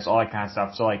Majerus, all that kind of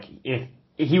stuff. So like, if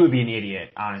he would be an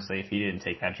idiot, honestly, if he didn't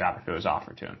take that job if it was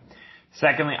offered to him.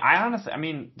 Secondly, I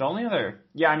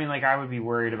would be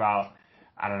worried about,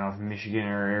 I don't know, if Michigan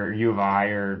or U of I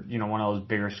or, one of those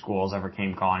bigger schools ever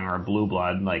came calling, or a blue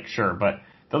blood, like, sure. But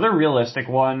the other realistic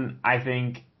one, I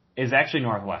think, is actually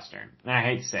Northwestern. And I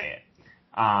hate to say it.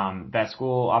 That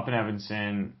school up in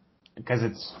Evanston, because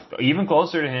it's even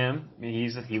closer to him.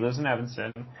 He lives in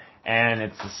Evanston, and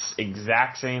it's the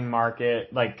exact same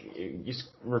market, like, just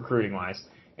recruiting wise.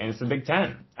 And it's the Big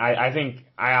Ten. I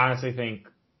honestly think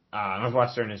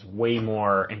Northwestern is way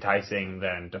more enticing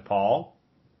than DePaul.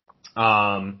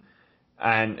 And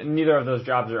neither of those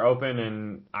jobs are open,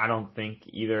 and I don't think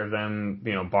either of them,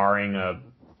 barring a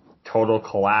total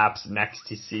collapse next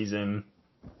season.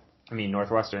 I mean,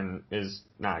 Northwestern is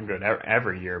not good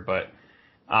every year, but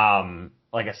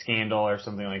like a scandal or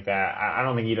something like that, I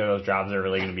don't think either of those jobs are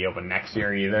really going to be open next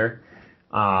year either.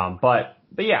 But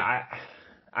yeah,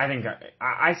 I think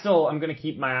I still I'm going to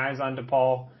keep my eyes on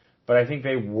DePaul, but I think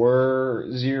they were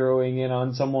zeroing in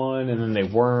on someone and then they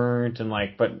weren't, and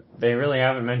but they really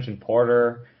haven't mentioned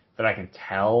Porter that I can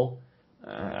tell.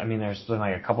 I mean, there's been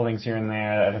a couple things here and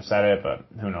there that have said it, but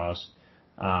who knows?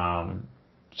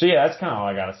 So yeah, that's kind of all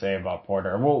I got to say about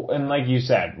Porter. Well, and like you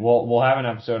said, we'll have an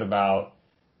episode about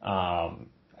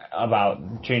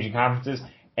changing conferences.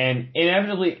 And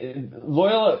inevitably,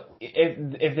 Loyola,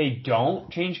 if they don't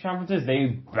change conferences, they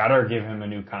better give him a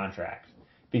new contract,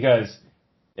 because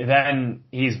then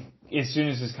as soon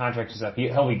as his contract is up,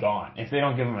 he'll be gone. If they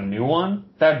don't give him a new one,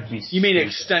 that'd be stupid. You mean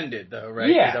extended though, right?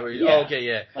 Yeah. Oh, okay,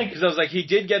 yeah. Because I was like, he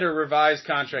did get a revised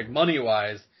contract money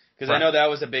wise, because I know that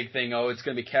was a big thing. Oh, it's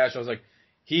going to be cash. I was like,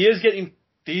 he's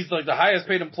the highest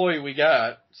paid employee we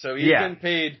got, so he's getting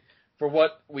paid for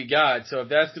what we got. So if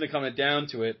that's going to come down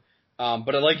to it.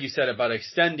 But like you said about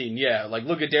extending,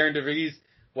 look at Darren DeVries.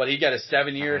 What, he got a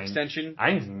 7-year extension?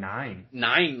 I think it's 9.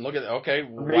 9? Look at that. Okay,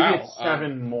 maybe wow. It's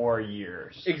 7 more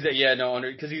years. Exactly. Yeah, no,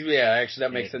 because actually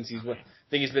that makes sense. I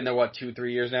think he's been there 2-3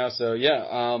 years now. So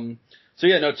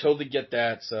no, totally get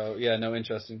that. So no,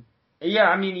 interesting. Yeah,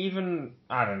 I mean, even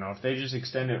I don't know if they just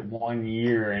extend it 1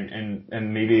 year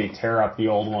and maybe they tear up the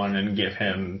old one and give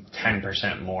him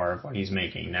 10% more of what he's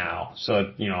making now.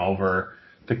 So over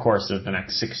the course of the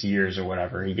next 6 years or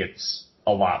whatever, he gets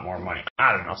a lot more money.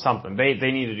 I don't know, something. They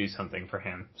need to do something for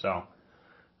him. So,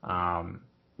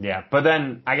 yeah. But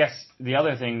then I guess the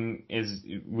other thing is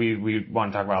we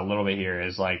want to talk about a little bit here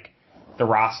is the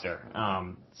roster,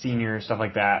 seniors, stuff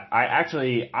like that. I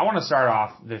want to start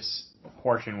off this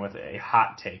portion with a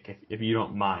hot take, if you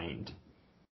don't mind.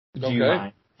 Do you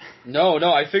mind? No,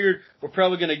 I figured we're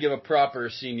probably going to give a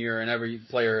proper senior and every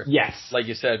player. Yes. Like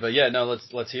you said, but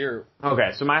let's hear.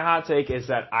 Okay, so my hot take is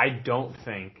that I don't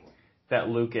think that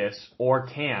Lucas or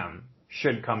Cam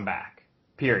should come back.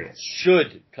 Period.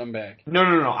 Should come back. No.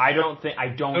 I don't think.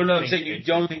 No, I'm saying you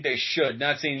don't think they should.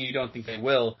 Not saying you don't think they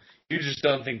will. You just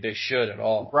don't think they should at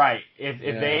all. Right. If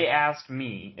they asked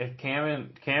me, if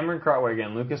Cameron Krutwig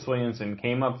and Lucas Williamson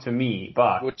came up to me,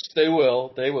 Buck, which they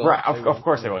will. Right. Of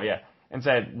course they will. Yeah. And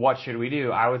said, "What should we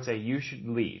do?" I would say you should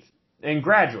leave and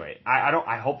graduate.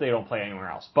 I hope they don't play anywhere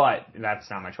else, but that's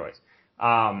not my choice.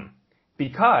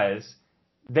 Because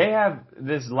they have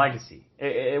this legacy.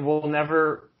 It will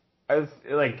never,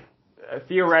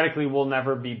 theoretically, will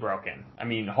never be broken. I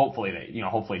mean, hopefully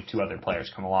hopefully 2 other players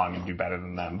come along and do better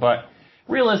than them. But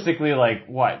realistically,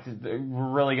 what?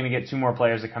 We're really going to get 2 more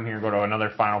players that come here and go to another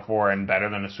Final Four and better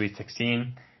than a Sweet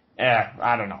 16?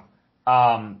 I don't know.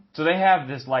 So they have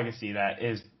this legacy that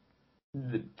is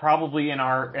probably in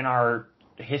our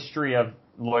history of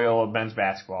Loyola men's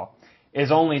basketball is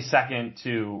only second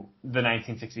to the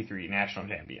 1963 national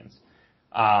champions.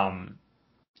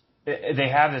 They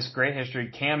have this great history.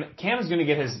 Cam is going to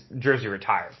get his jersey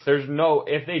retired.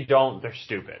 If they don't, they're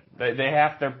stupid.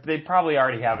 They probably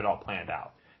already have it all planned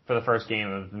out for the first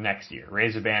game of next year.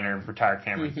 Raise a banner and retire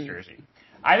Cameron's jersey.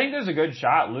 I think there's a good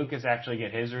shot Lucas actually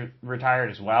get his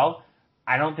retired as well.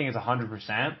 I don't think it's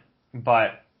 100%,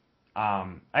 but I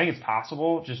think it's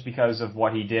possible just because of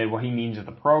what he did, what he means to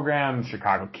the program.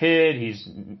 Chicago kid. He's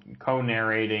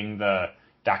co-narrating the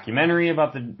documentary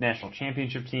about the national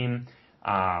championship team.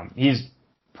 He's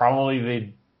probably the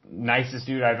nicest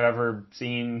dude I've ever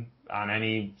seen on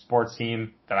any sports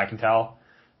team that I can tell.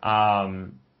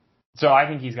 So I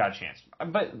think he's got a chance.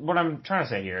 But what I'm trying to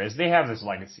say here is they have this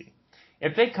legacy.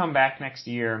 If they come back next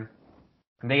year,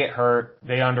 they get hurt,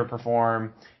 they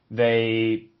underperform,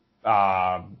 they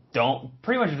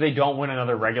if they don't win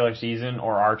another regular season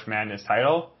or Arch Madness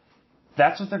title,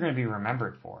 that's what they're going to be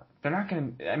remembered for. They're not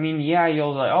going to,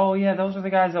 you'll oh yeah, those are the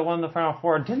guys that won the Final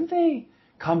Four. Didn't they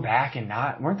come back and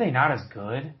weren't they not as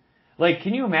good?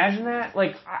 Can you imagine that?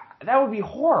 That would be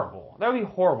horrible. That would be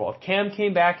horrible. If Cam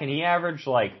came back and he averaged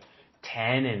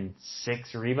 10 and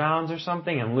 6 rebounds or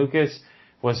something and Lucas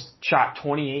shot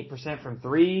 28% from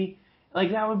 3,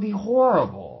 that would be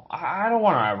horrible. I don't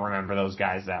want to remember those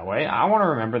guys that way. I want to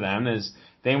remember them as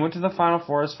they went to the Final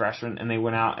Four as freshmen and they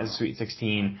went out as Sweet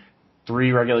 16,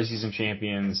 3 regular season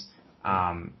champions, 2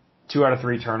 out of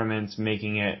 3 tournaments,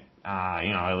 making it,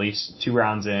 at least 2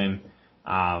 rounds in.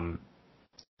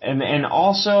 And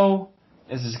also,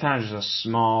 this is kind of just a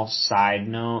small side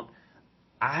note,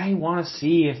 I want to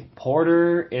see if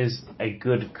Porter is a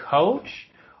good coach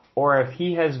or if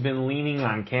he has been leaning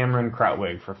on Cameron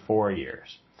Krutwig for 4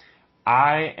 years.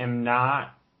 I'm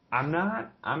not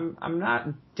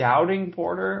doubting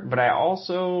Porter, but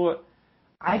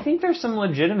I think there's some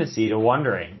legitimacy to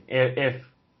wondering if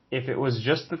it was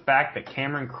just the fact that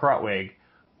Cameron Krutwig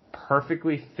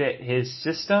perfectly fit his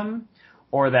system,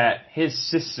 or that his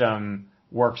system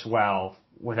works well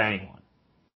with anyone.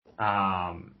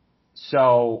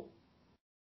 So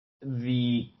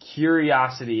the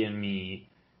curiosity in me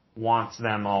wants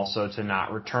them also to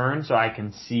not return, so I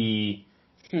can see,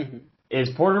 is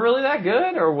Porter really that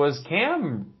good, or was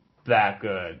Cam that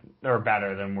good, or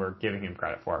better than we're giving him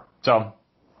credit for? So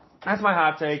that's my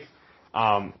hot take.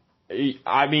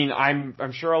 I mean,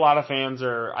 I'm sure a lot of fans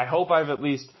are, I hope I've at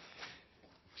least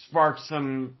sparked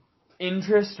some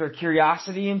interest or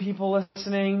curiosity in people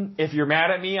listening. If you're mad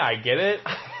at me, I get it.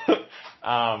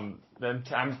 Then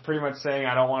I'm pretty much saying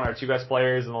I don't want our two best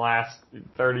players in the last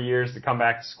 30 years to come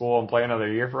back to school and play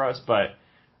another year for us, but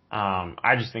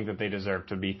I just think that they deserve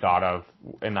to be thought of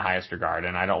in the highest regard,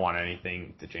 and I don't want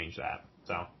anything to change that.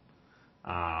 So,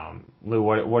 Lou,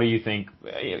 what do you think?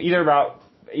 Either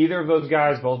of those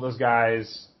guys, both those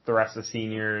guys, the rest of the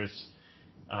seniors,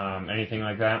 anything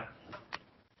like that?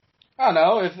 I don't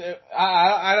know.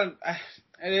 I don't.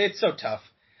 It's so tough.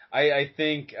 I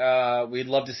think we'd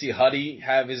love to see Huddy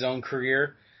have his own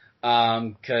career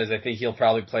because I think he'll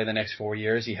probably play the next 4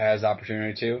 years. He has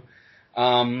opportunity to.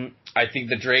 I think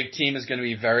the Drake team is going to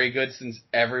be very good since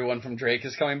everyone from Drake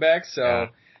is coming back. So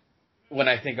when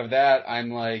I think of that,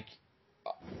 I'm like,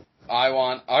 I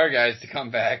want our guys to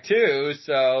come back too.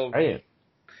 So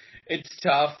it's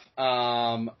tough.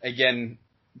 Again,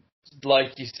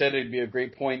 like you said, it'd be a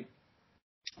great point.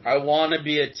 I want to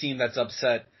be a team that's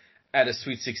upset at a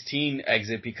Sweet 16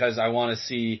 exit because I want to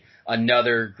see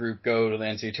another group go to the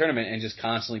NCAA tournament and just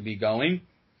constantly be going.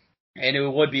 And it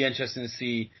would be interesting to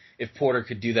see if Porter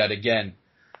could do that again.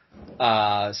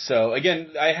 So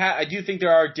again, I do think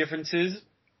there are differences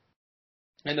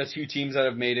in the two teams that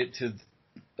have made it to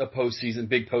a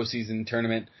big postseason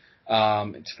tournament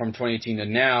from 2018 to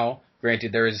now.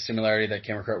 Granted, there is a similarity that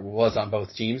Cameron Carter was on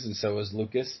both teams, and so was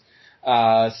Lucas.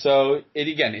 So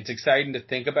it's exciting to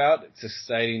think about. It's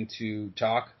exciting to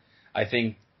talk. I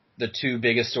think the two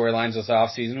biggest storylines this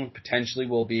offseason potentially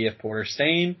will be if Porter's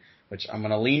staying, which I'm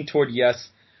going to lean toward yes,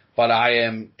 but I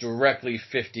am directly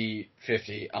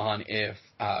 50-50 on if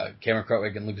Cameron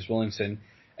Krutwig and Lucas Williamson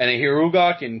and Ahir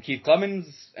Ugok and Keith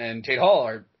Clemens and Tate Hall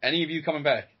are any of you coming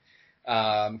back.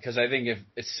 Because I think if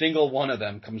a single one of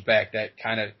them comes back, that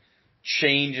kind of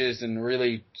changes and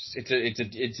really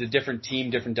it's a different team,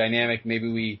 different dynamic.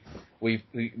 Maybe we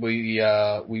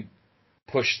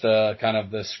push the kind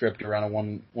of the script around a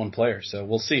one player. So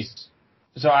we'll see.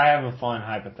 So I have a fun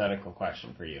hypothetical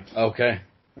question for you. Okay,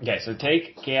 so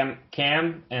take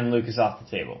Cam and Lucas off the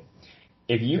table.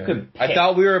 If you could pick, I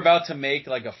thought we were about to make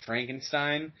like a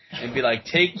Frankenstein and be like,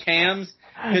 take Cam's,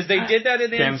 because they did that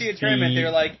in the NCAA tournament. They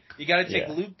were like, you got to take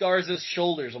Luke Garza's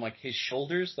shoulders. I'm like, his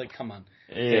shoulders? Like, come on.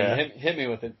 Yeah. Hit me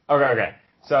with it. Okay.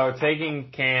 So taking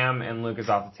Cam and Lucas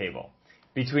off the table.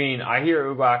 Between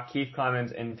Ahir Ugok, Keith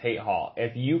Clemens, and Tate Hall,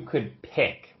 if you could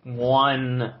pick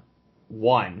one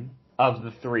of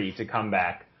the three to come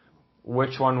back,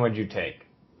 which one would you take?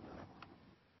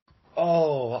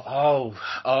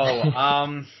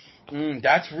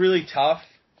 That's really tough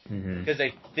because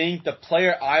I think the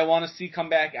player I want to see come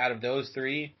back out of those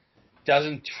three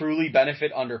doesn't truly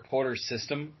benefit under Porter's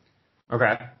system.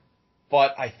 Okay.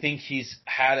 But I think he's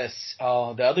had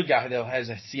the other guy though has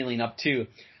a ceiling up too.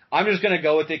 I'm just gonna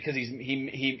go with it because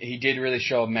he did really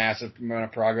show a massive amount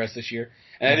of progress this year,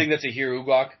 and I think that's Ahir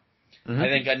Ugok. I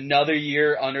think another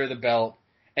year under the belt,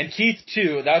 and Keith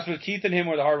too. That's what Keith and him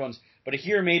were the hard ones. But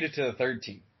Ahir made it to the third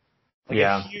team.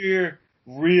 Ahir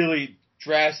really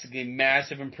drastically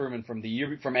massive improvement from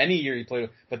any year he played,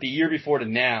 but the year before to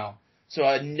now. So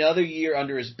another year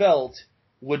under his belt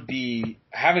would be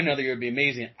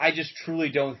amazing. I just truly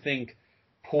don't think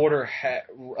Porter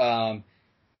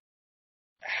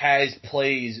has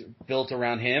plays built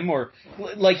around him or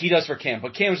like he does for Cam.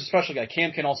 But Cam's a special guy.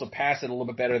 Cam can also pass it a little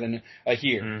bit better than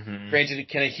Ahir. Granted,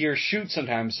 can Ahir shoot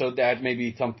sometimes, so that may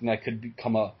be something that could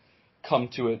come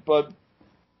to it. But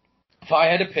if I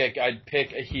had to pick, I'd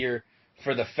pick Ahir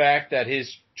for the fact that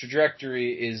his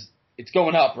trajectory it's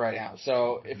going up right now.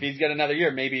 So if he's got another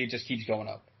year, maybe it just keeps going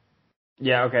up.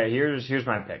 Yeah, okay, here's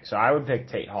my pick. So I would pick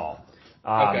Tate Hall.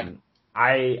 Okay.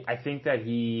 I think that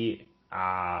he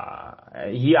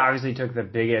obviously took the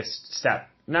biggest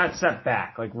not step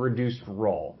back, like reduced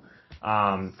role,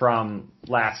 from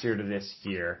last year to this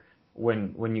year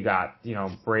when you got,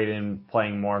 Braden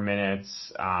playing more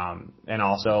minutes, and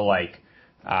also like,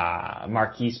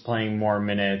 Marquise playing more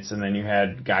minutes, and then you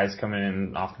had guys coming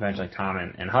in off the bench like Tom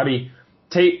and Huddy.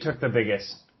 Tate took the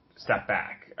biggest step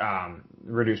back,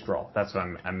 reduced role. That's what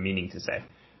I'm meaning to say.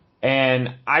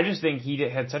 And I just think he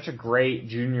had such a great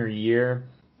junior year.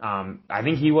 I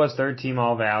think he was third team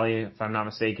All Valley, if I'm not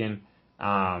mistaken.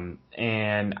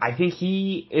 And I think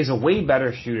he is a way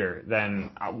better shooter than,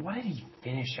 what did he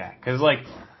finish at? Cause like,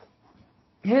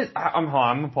 I'm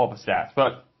gonna pull up the stats,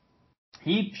 but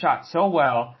he shot so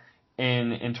well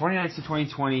in 2019 to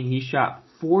 2020, he shot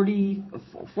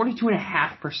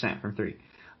 42.5% from three.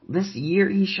 This year,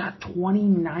 he shot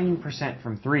 29%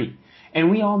 from three. And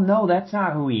we all know that's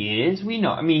not who he is. We know,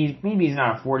 I mean, maybe he's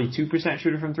not a 42%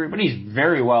 shooter from three, but he's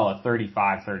very well a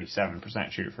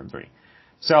 37% shooter from three.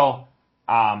 So,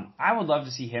 I would love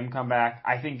to see him come back.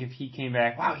 I think if he came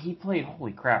back, wow, he played,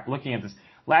 holy crap, looking at this.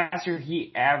 Last year,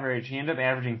 he ended up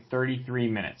averaging 33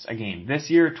 minutes a game. This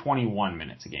year, 21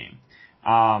 minutes a game.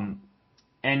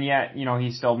 And yet, you know,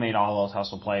 he still made all those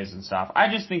hustle plays and stuff.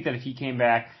 I just think that if he came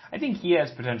back, I think he has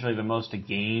potentially the most to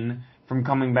gain from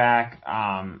coming back.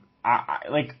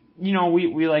 Like, you know,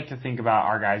 we like to think about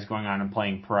our guys going on and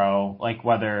playing pro, like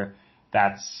whether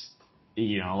that's,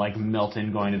 you know, like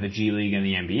Milton going to the G League and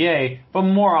the NBA, but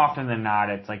more often than not,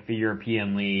 it's like the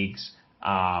European leagues,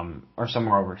 or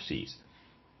somewhere overseas.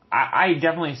 I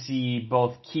definitely see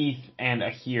both Keith and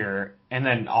Ahir, and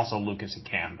then also Lucas and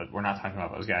Cam, but we're not talking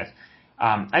about those guys.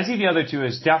 I see the other two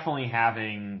as definitely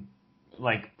having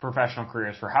like professional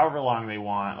careers for however long they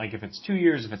want. Like if it's 2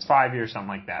 years, if it's 5 years, something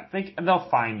like that. They'll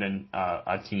find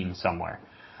a team somewhere.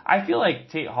 I feel like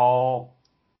Tate Hall,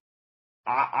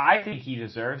 I think he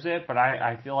deserves it, but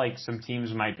I feel like some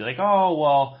teams might be like, oh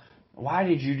well, why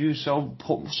did you do so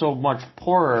much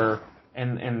poorer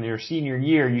in your senior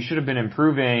year? You should have been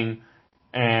improving.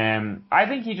 And I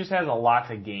think he just has a lot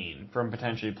to gain from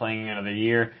potentially playing another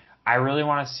year. I really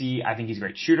want to see, I think he's a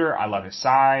great shooter. I love his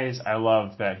size. I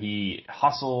love that he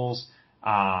hustles.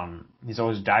 He's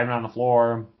always diving on the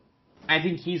floor. I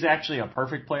think he's actually a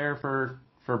perfect player for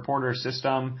Porter's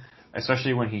system,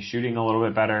 especially when he's shooting a little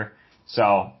bit better.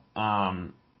 So,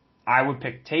 I would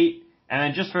pick Tate. And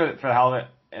then just for the hell of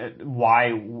it,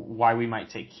 why we might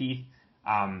take Keith.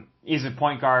 He's a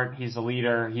point guard. He's a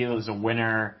leader. He is a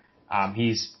winner.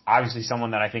 He's obviously someone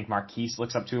that I think Marquise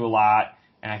looks up to a lot.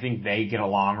 And I think they get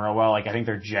along real well. Like I think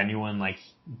they're genuinely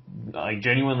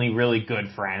really good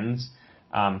friends.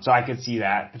 So I could see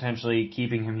that potentially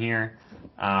keeping him here.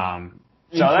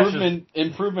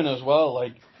 Improvement as well.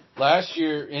 Like last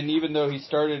year, and even though he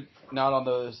started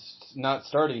not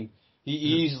starting, he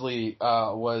easily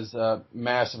was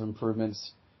massive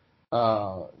improvements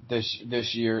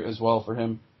this year as well for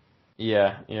him.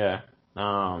 Yeah.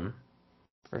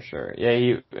 For sure.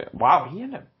 Yeah.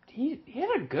 He had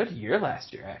a good year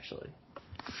last year, actually.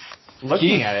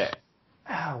 Looking at it,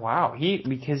 wow,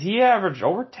 because he averaged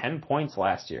over 10 points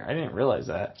last year. I didn't realize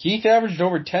that. Keith averaged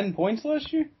over 10 points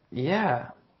last year? Yeah,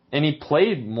 and he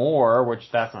played more,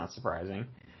 which that's not surprising.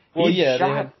 Well, he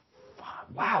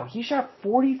shot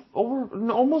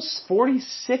almost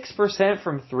 46%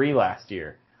 from three last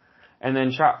year, and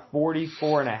then shot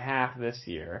 44.5% this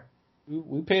year. Did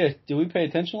we pay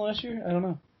attention last year? I don't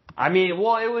know. I mean,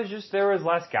 well, it was just there was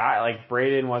less guy. Like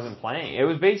Braden wasn't playing. It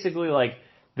was basically like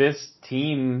this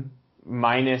team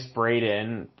minus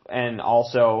Braden, and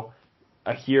also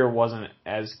Ahir wasn't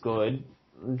as good.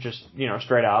 Just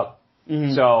straight up.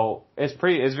 Mm-hmm. So it's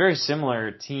very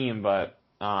similar team, but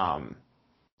I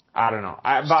don't know.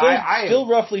 I still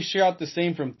roughly shot the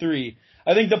same from three.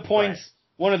 I think the points. Right.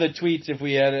 One of the tweets, if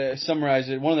we had to summarize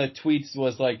it, one of the tweets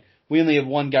was like, we only have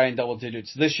one guy in double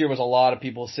digits. This year was a lot of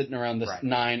people sitting around this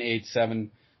 9, 8,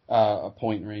 7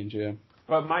 point range, yeah.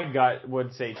 But my gut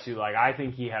would say too, like I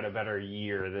think he had a better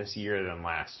year this year than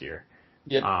last year.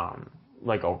 Yeah.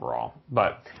 Like overall.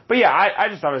 But yeah, I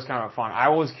just thought it was kind of fun. I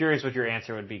was curious what your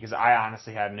answer would be because I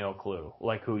honestly had no clue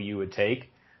like who you would take.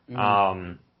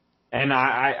 Mm-hmm. And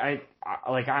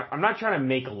I'm not trying to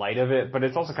make light of it, but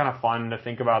it's also kind of fun to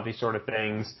think about these sort of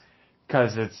things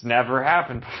because it's never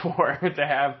happened before to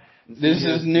have. This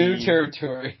is new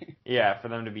territory. Yeah, for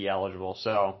them to be eligible.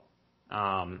 So,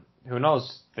 who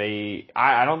knows?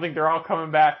 I don't think they're all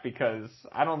coming back because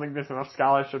I don't think there's enough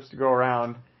scholarships to go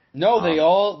around. No, they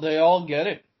all get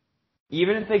it.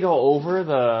 Even if they go over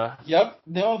the. Yep.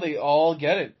 No, they all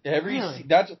get it. Really?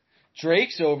 That's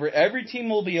Drake's over. Every team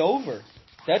will be over.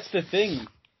 That's the thing.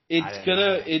 It's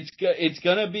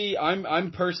gonna be.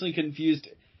 I'm personally confused.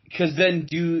 Because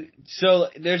so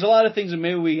there's a lot of things that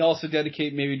maybe we also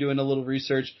dedicate maybe doing a little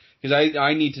research because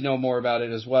I need to know more about it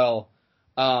as well.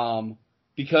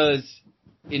 Because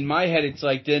in my head it's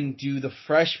like then do the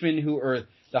freshmen or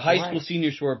the high school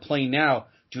seniors who are playing now,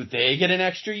 do they get an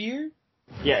extra year?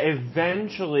 Yeah,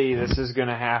 eventually they're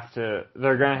gonna have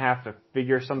to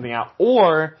figure something out.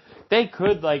 Or they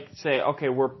could say, okay,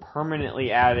 we're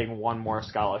permanently adding one more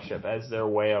scholarship as their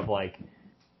way of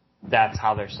that's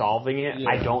how they're solving it. Yeah.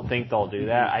 I don't think they'll do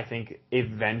that. I think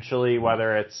eventually,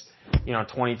 whether it's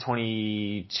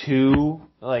 2022,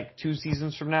 like 2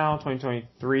 seasons from now,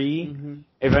 2023,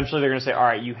 eventually they're going to say, all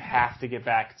right, you have to get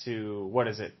back to, what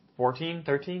is it, 14,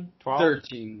 13, 12?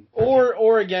 13.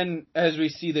 Or again, as we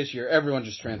see this year, everyone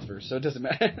just transfers, so it doesn't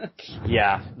matter.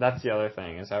 Yeah, that's the other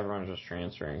thing, is everyone's just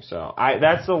transferring. So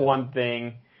that's the one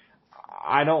thing.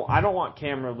 I don't want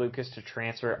Cameron Lucas to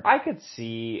transfer. I could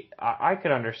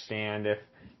understand if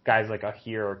guys like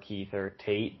Ahir or Keith or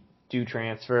Tate do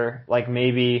transfer. Like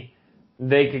maybe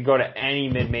they could go to any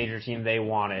mid-major team they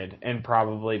wanted and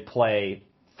probably play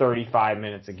 35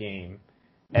 minutes a game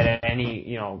at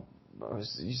any,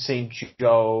 St.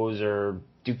 Joe's or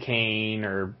Duquesne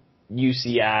or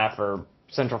UCF or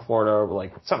Central Florida or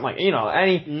like something like,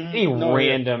 any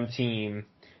random team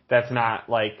that's not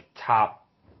like top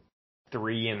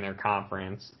 3 in their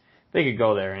conference. They could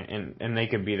go there and they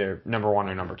could be their number 1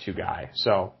 or number 2 guy.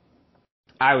 So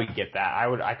I would get that.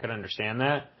 I could understand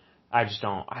that. I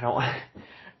don't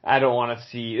want to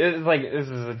see, it's like, this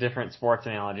is a different sports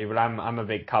analogy, but I'm a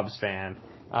big Cubs fan.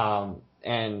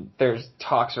 And there's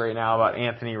talks right now about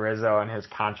Anthony Rizzo and his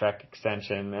contract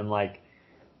extension, and like,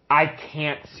 I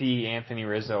can't see Anthony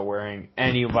Rizzo wearing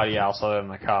anybody else other than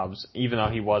the Cubs, even though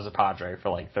he was a Padre for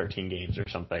like 13 games or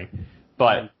something.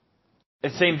 But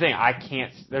it's the same thing.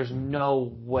 There's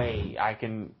no way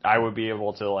I would be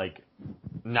able to like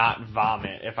not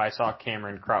vomit if I saw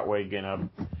Cameron Krutwig in a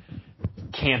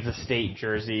Kansas State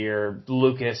jersey or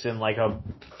Lucas in like an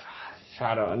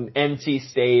NC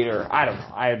State or I don't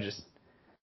know. I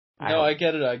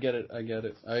get it.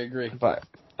 I agree. But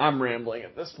I'm rambling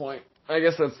at this point. I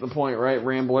guess that's the point, right?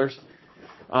 Ramblers.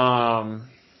 I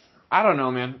don't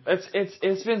know, man.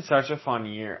 It's been such a fun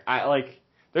year.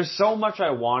 There's so much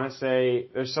I want to say.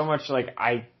 There's so much like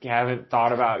I haven't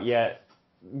thought about yet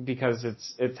because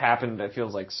it's happened. It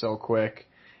feels like so quick,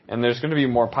 and there's going to be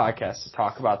more podcasts to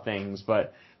talk about things.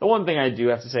 But the one thing I do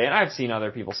have to say, and I've seen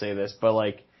other people say this, but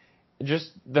like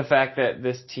just the fact that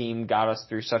this team got us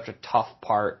through such a tough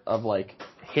part of like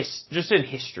just in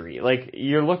history. Like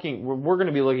we're going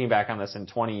to be looking back on this in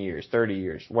 20 years, 30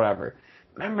 years, whatever.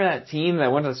 Remember that team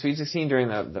that went to the Sweet 16 during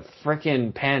the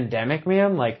frickin' pandemic,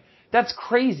 man? Like. That's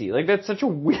crazy. Like, that's such a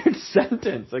weird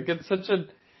sentence. Like, it's such a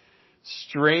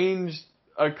strange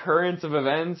occurrence of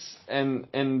events. And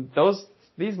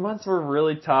these months were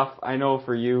really tough. I know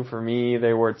for you, for me,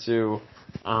 they were too.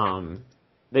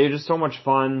 They were just so much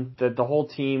fun that the whole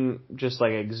team just,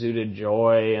 like, exuded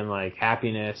joy and, like,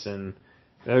 happiness. And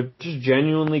they're just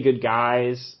genuinely good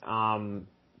guys, from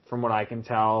what I can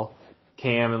tell.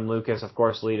 Cam and Lucas, of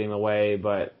course, leading the way.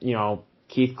 But,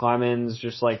 Keith Clemens,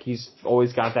 just like he's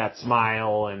always got that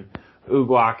smile, and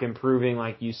Uguak improving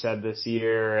like you said this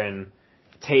year, and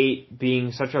Tate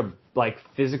being such a like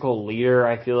physical leader,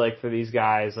 I feel like for these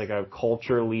guys, like a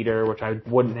culture leader, which I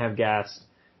wouldn't have guessed.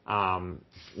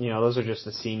 Those are just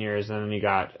the seniors, and then you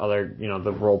got other,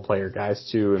 the role player guys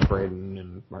too, and Braden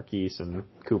and Marquise and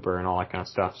Cooper and all that kind of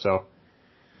stuff. So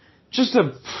just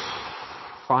a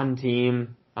fun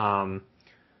team, a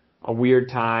weird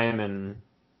time, and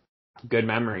good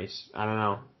memories. I don't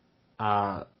know.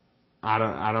 I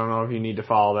don't know if you need to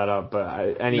follow that up,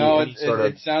 but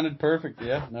it sounded perfect.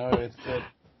 Yeah, no, it's good.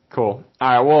 Cool. All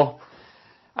right. Well,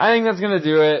 I think that's gonna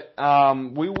do it.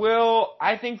 We will.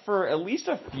 I think for at least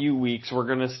a few weeks, we're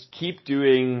gonna keep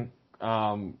doing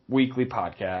weekly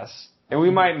podcasts, and we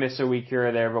might miss a week here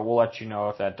or there, but we'll let you know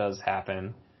if that does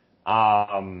happen.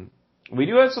 We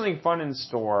do have something fun in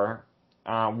store.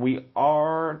 We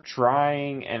are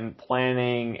trying and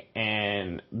planning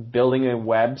and building a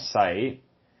website.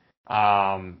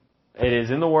 It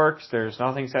is in the works. There's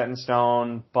nothing set in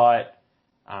stone, but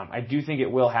I do think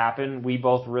it will happen. We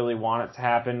both really want it to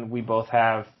happen. We both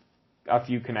have a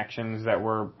few connections that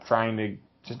we're trying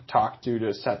to talk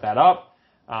to set that up.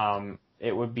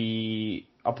 It would be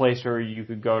a place where you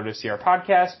could go to see our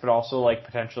podcast, but also like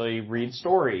potentially read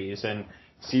stories and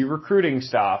see recruiting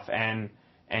stuff and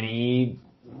any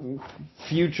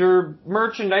future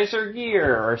merchandise or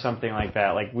gear or something like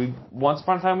that. Like once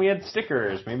upon a time we had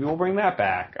stickers. Maybe we'll bring that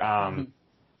back.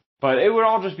 But it would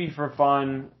all just be for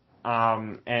fun,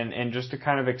 and just to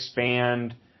kind of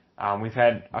expand. We've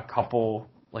had a couple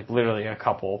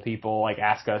people like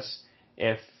ask us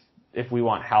if we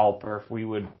want help or if we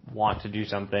would want to do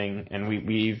something, and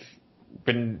we've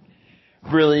been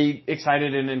really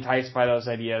excited and enticed by those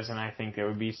ideas, and I think it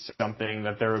would be something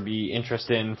that there would be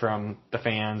interest in from the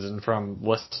fans and from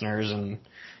listeners and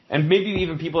maybe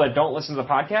even people that don't listen to the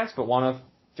podcast but want to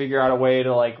figure out a way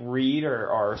to like read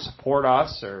or support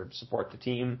us or support the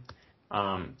team.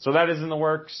 So that is in the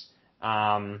works.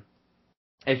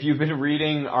 if you've been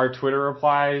reading our Twitter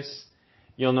replies,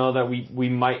 you'll know that we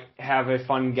might have a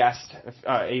fun guest,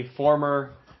 a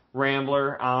former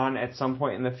Rambler on at some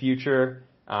point in the future.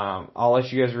 I'll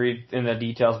let you guys read in the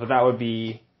details, but that would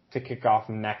be to kick off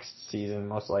next season,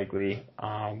 most likely.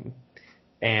 I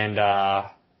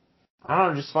don't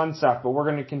know, just fun stuff, but we're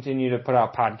going to continue to put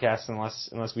out podcasts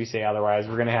unless we say otherwise.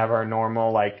 We're going to have our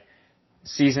normal,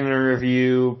 season in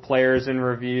review, players in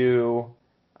review,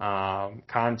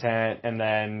 content, and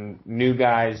then new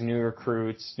guys, new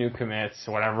recruits, new commits,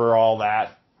 whatever all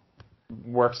that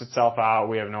works itself out.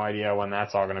 We have no idea when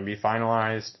that's all going to be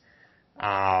finalized.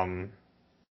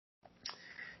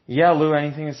 Yeah, Lou,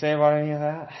 anything to say about any of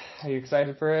that? Are you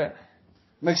excited for it?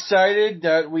 I'm excited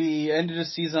that we ended the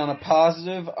season on a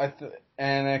positive,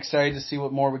 and excited to see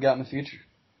what more we got in the future.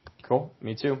 Cool,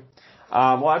 me too.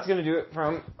 Well, that's going to do it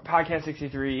from Podcast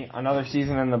 63. Another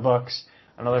season in the books,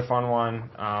 another fun one.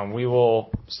 We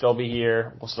will still be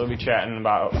here. We'll still be chatting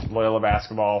about Loyola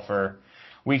basketball for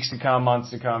weeks to come, months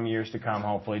to come, years to come,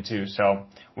 hopefully too. So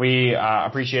we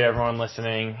appreciate everyone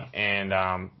listening,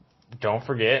 and don't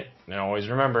forget, and always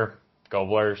remember, go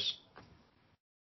Blurs.